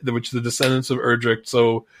the Descendants of Erdrick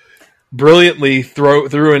so brilliantly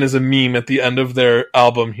threw in as a meme at the end of their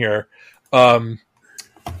album here.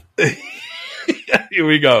 Here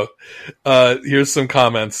we go. Here's some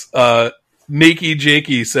comments. Nakey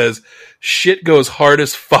Jakey says, shit goes hard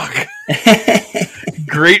as fuck.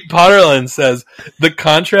 Great Potterland says, the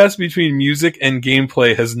contrast between music and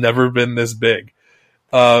gameplay has never been this big.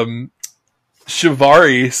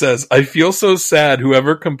 Shivari says, I feel so sad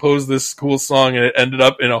whoever composed this cool song and it ended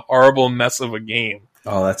up in a horrible mess of a game.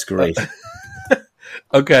 Oh, that's great.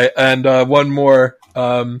 Okay, and one more.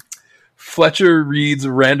 Fletcher Reed's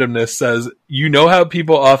Randomness says, you know how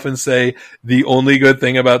people often say the only good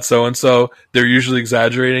thing about so-and-so, they're usually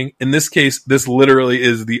exaggerating? In this case, this literally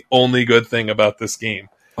is the only good thing about this game.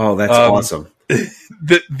 Oh, that's awesome.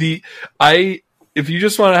 If you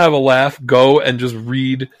just want to have a laugh, go and just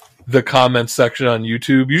read the comments section on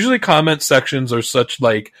YouTube. Usually comment sections are such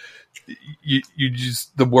like, you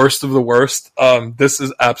just the worst of the worst. This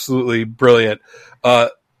is absolutely brilliant.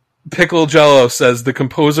 Pickle Jello says the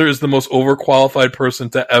composer is the most overqualified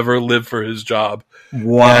person to ever live for his job.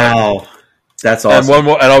 Wow. That's awesome. And one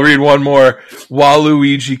more, and I'll read one more.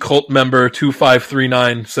 Waluigi cult member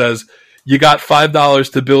 2539 says, you got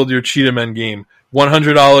 $5 to build your Cheetah Men game.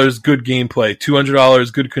 $100 good gameplay.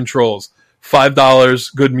 $200 good controls.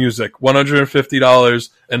 $5 good music. $150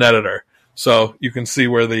 an editor. So you can see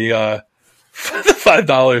where the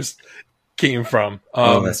 $5 came from.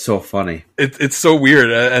 That's so funny. It's so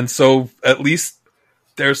weird, and so at least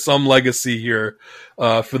there's some legacy here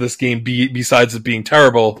for this game. Besides it being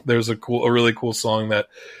terrible, there's a really cool song that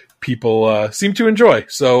people seem to enjoy.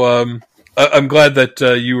 So I'm glad that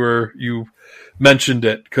you mentioned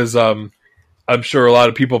it, because I'm sure a lot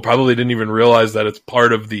of people probably didn't even realize that it's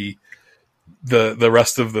part of the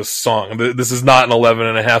rest of the song. This is not an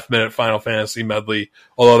 11.5-minute Final Fantasy medley,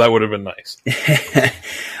 although that would have been nice.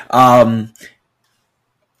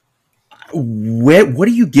 What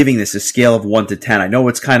are you giving this, a scale of 1 to 10? I know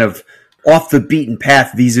it's kind of off the beaten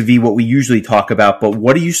path vis-a-vis what we usually talk about, but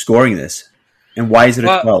what are you scoring this? And why is it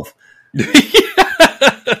a 12?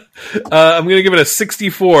 I'm going to give it a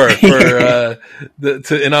 64 for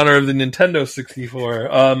in honor of the Nintendo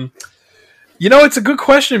 64. It's a good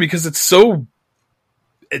question, because it's so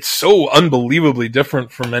unbelievably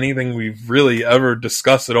different from anything we've really ever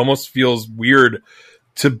discussed. It almost feels weird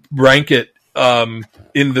to rank it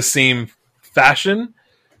in the same fashion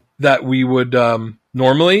that we would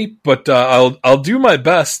normally, but I'll do my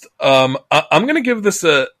best. I'm going to give this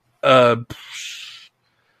a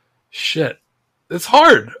shit. It's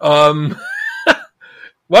hard. Why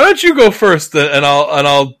don't you go first, and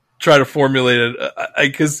I'll try to formulate it,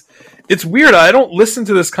 because it's weird. I don't listen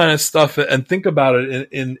to this kind of stuff and think about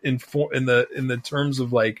it in the terms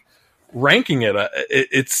of like ranking it.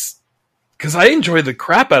 It's because I enjoy the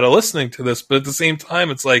crap out of listening to this, but at the same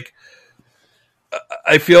time, it's like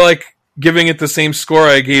I feel like giving it the same score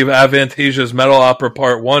I gave Avantasia's Metal Opera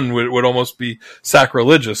Part 1 would almost be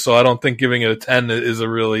sacrilegious. So I don't think giving it a 10 is a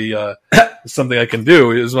really something I can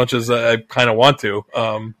do, as much as I kind of want to.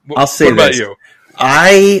 I'll say what about this. you?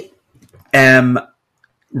 I am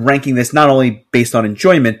ranking this not only based on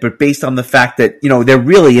enjoyment, but based on the fact that, they're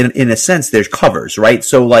really, in a sense, there's covers, right?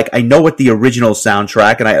 So, like, I know what the original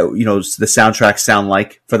soundtrack and the soundtracks sound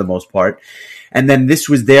like for the most part. And then this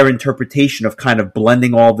was their interpretation of kind of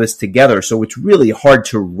blending all this together. So it's really hard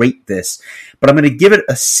to rate this, but I'm going to give it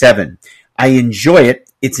a 7. I enjoy it.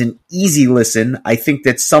 It's an easy listen. I think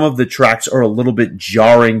that some of the tracks are a little bit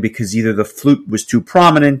jarring because either the flute was too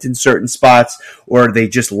prominent in certain spots, or they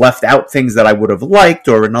just left out things that I would have liked,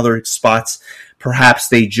 or in other spots, perhaps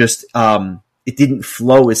they just, it didn't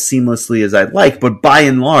flow as seamlessly as I'd like. But by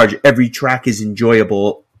and large, every track is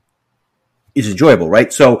enjoyable,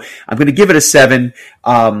 right? So I'm going to give it a 7.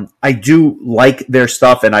 I do like their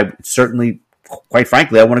stuff, and I certainly, quite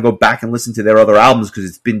frankly, I want to go back and listen to their other albums because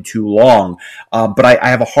it's been too long. But I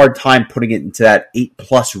have a hard time putting it into that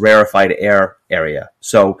 8+ rarefied air area.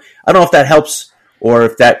 So I don't know if that helps or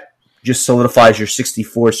if that just solidifies your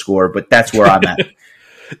 64 score, but that's where I'm at.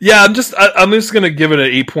 Yeah, I'm just going to give it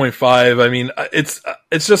an 8.5. I mean, it's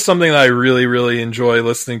just something that I really, really enjoy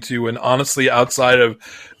listening to. And honestly, outside of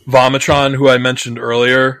Vomitron, who I mentioned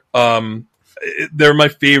earlier, they're my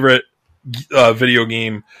favorite video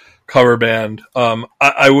game cover band.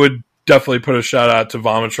 I would definitely put a shout out to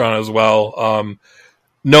Vomitron as well.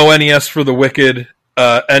 No NES for the Wicked,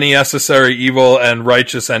 NES-Necessary Evil, and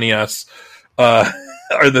Righteous NES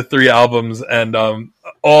are the 3 albums, and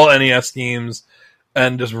all NES games,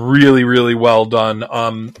 and just really, really well done.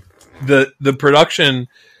 The production,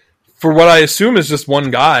 for what I assume is just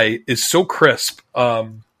one guy, is so crisp.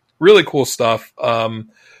 Really cool stuff.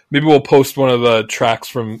 Maybe we'll post one of the tracks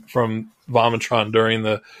from Vomitron during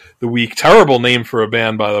the week. Terrible name for a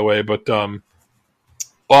band, by the way, but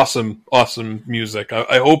awesome music.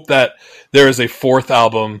 I hope that there is a 4th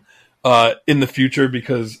album in the future,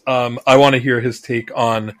 because I want to hear his take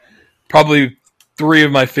on probably 3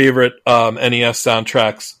 of my favorite NES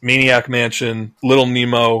soundtracks: Maniac Mansion, Little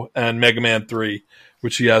Nemo, and Mega Man 3,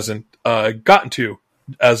 which he hasn't gotten to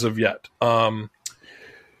as of yet.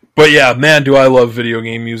 But yeah, man, do I love video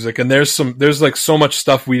game music. And there's like so much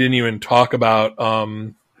stuff we didn't even talk about.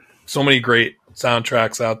 So many great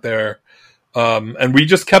soundtracks out there. And we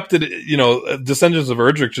just kept it, Descendants of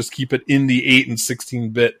Erdrick just keep it in the 8 and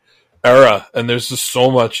 16-bit era. And there's just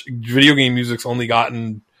so much. Video game music's only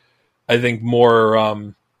gotten, I think,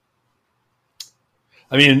 more,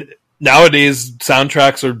 nowadays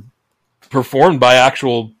soundtracks are performed by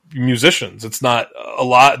actual musicians. It's not a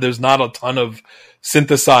lot. There's not a ton of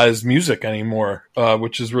synthesized music anymore,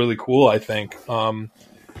 which is really cool, I think. I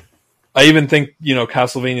even think,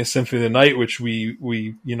 Castlevania Symphony of the Night, which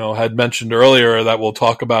we had mentioned earlier, that we'll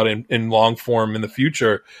talk about in long form in the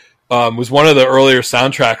future, was one of the earlier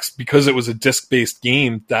soundtracks, because it was a disc-based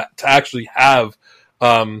game, that to actually have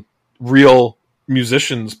real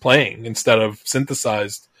musicians playing instead of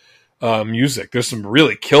synthesized music. There's some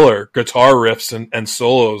really killer guitar riffs and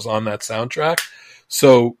solos on that soundtrack.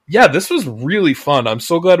 So yeah, this was really fun. I'm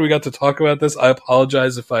so glad we got to talk about this. I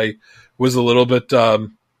apologize if I was a little bit,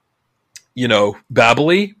 babbly,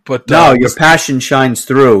 but no, your passion shines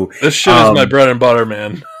through. This shit is my bread and butter,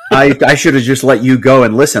 man. I should have just let you go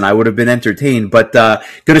and listen. I would have been entertained. But going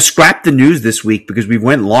to scrap the news this week because we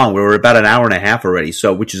went long. We were about an hour and a half already,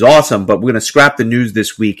 so which is awesome. But we're going to scrap the news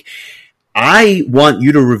this week. I want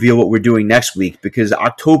you to reveal what we're doing next week because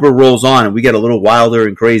October rolls on and we get a little wilder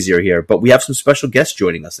and crazier here. But we have some special guests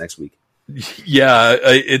joining us next week. Yeah,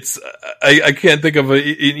 I can't think of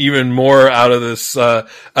even more out of this out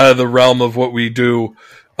of the realm of what we do.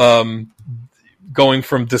 Going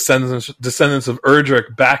from Descendants of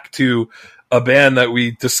Erdrick back to a band that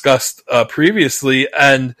we discussed previously,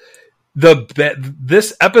 and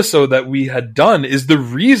this episode that we had done is the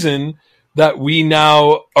reason that we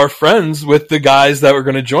now are friends with the guys that were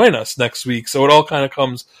going to join us next week. So it all kind of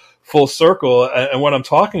comes full circle. And what I'm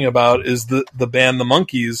talking about is the band The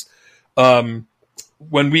Monkees.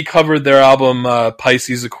 When we covered their album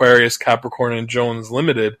Pisces, Aquarius, Capricorn, and Jones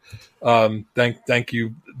Limited, thank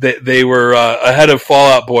you. They were ahead of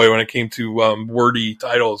Fall Out Boy when it came to wordy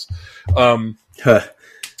titles.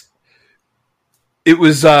 It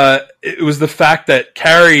was the fact that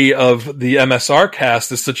Carrie of the MSR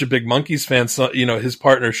cast is such a big Monkees fan. So, his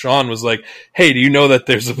partner Sean was like, "Hey, do you know that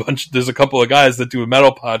there's a couple of guys that do a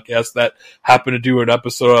metal podcast that happen to do an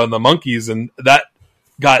episode on the Monkees?" And that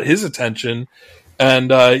got his attention. And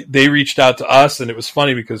they reached out to us, and it was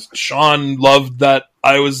funny because Sean loved that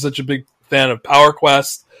I was such a big fan of Power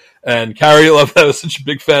Quest, and Carrie loved that I was such a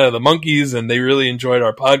big fan of the Monkees, and they really enjoyed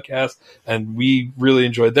our podcast, and we really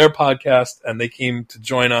enjoyed their podcast, and they came to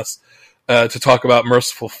join us to talk about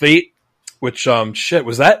Merciful Fate, which,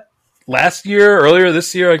 was that last year, earlier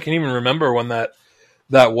this year? I can't even remember when that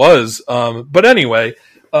was. But anyway,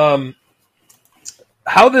 how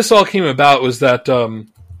this all came about was that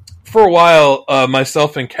for a while,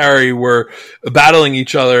 myself and Carrie were battling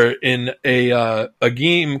each other in a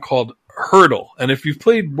game called Hurdle. And if you've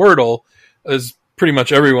played Wordle, as pretty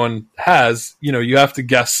much everyone has, you have to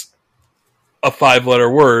guess a 5-letter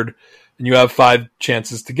word, and you have 5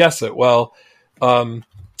 chances to guess it. Well,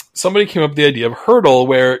 somebody came up with the idea of Hurdle,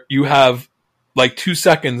 where you have like 2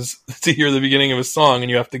 seconds to hear the beginning of a song,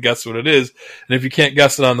 and you have to guess what it is. And if you can't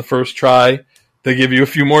guess it on the first try, they give you a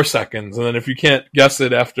few more seconds. And then if you can't guess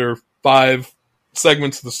it after 5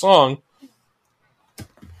 segments of the song,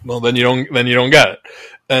 well, then you don't get it.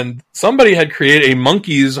 And somebody had created a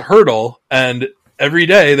Monkees Hurdle, and every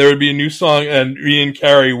day there would be a new song, and me and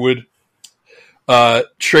Carrie would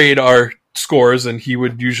trade our scores, and he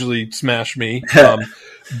would usually smash me.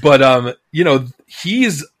 But he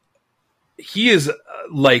is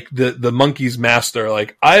like the Monkees master.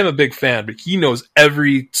 Like, I am a big fan, but he knows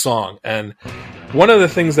every song. And one of the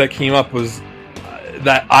things that came up was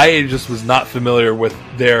that I just was not familiar with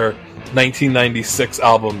their 1996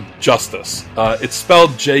 album Justice. It's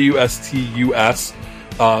spelled Justus,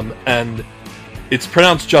 and it's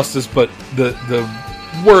pronounced Justice, but the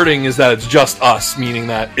wording is that it's just us, meaning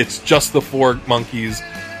that it's just the 4 Monkees.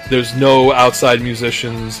 There's no outside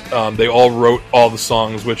musicians. They all wrote all the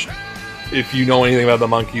songs, which, if you know anything about the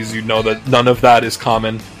Monkees, you know that none of that is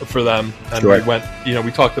common for them. And sure.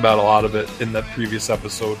 We talked about a lot of it in that previous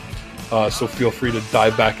episode. So feel free to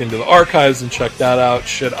dive back into the archives and check that out.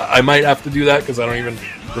 Shit, I might have to do that because I don't even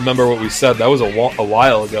remember what we said. That was a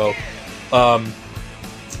while ago.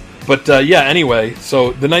 Anyway,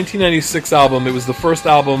 so the 1996 album, it was the first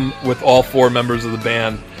album with all 4 members of the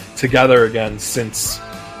band together again since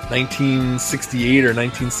 1968 or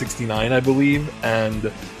 1969, I believe,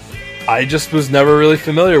 and I just was never really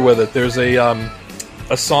familiar with it. There's a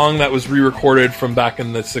song that was re-recorded from back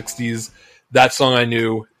in the 60s. That song I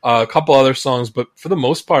knew, a couple other songs, but for the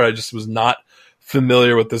most part, I just was not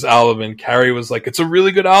familiar with this album. And Carrie was like, "It's a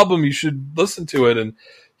really good album. You should listen to it." And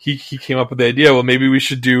he came up with the idea, well, maybe we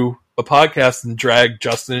should do a podcast and drag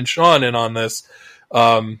Justin and Sean in on this.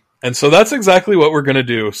 And so that's exactly what we're going to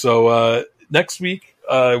do. So next week,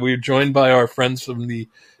 we're joined by our friends from the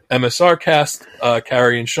MSR cast,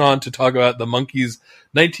 Carrie and Sean, to talk about the Monkees'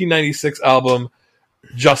 1996 album,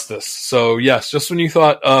 Justice. So yes, just when you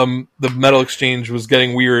thought the Metal Exchange was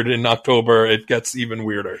getting weird in October, it gets even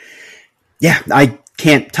weirder. Yeah, I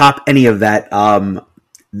can't top any of that.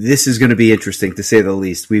 This is going to be interesting, to say the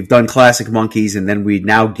least. We've done classic Monkees, and then we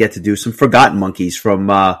now get to do some forgotten Monkees from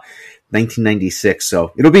 1996.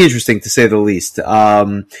 So it'll be interesting, to say the least.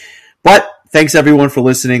 But thanks, everyone, for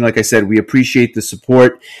listening. Like I said, we appreciate the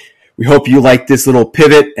support. We hope you like this little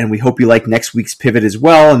pivot, and we hope you like next week's pivot as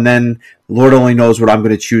well. And then Lord only knows what I'm going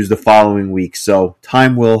to choose the following week. So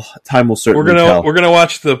time will certainly tell. We're gonna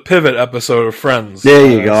watch the pivot episode of Friends. There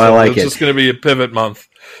you go. I like it. It's just going to be a pivot month.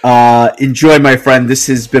 Enjoy, my friend. This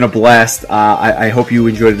has been a blast. I hope you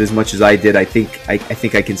enjoyed it as much as I did. I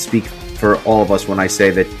think I can speak for all of us when I say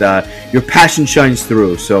that your passion shines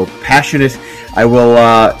through. So passionate. I will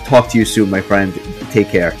talk to you soon, my friend. Take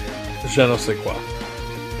care. Je ne sais quoi.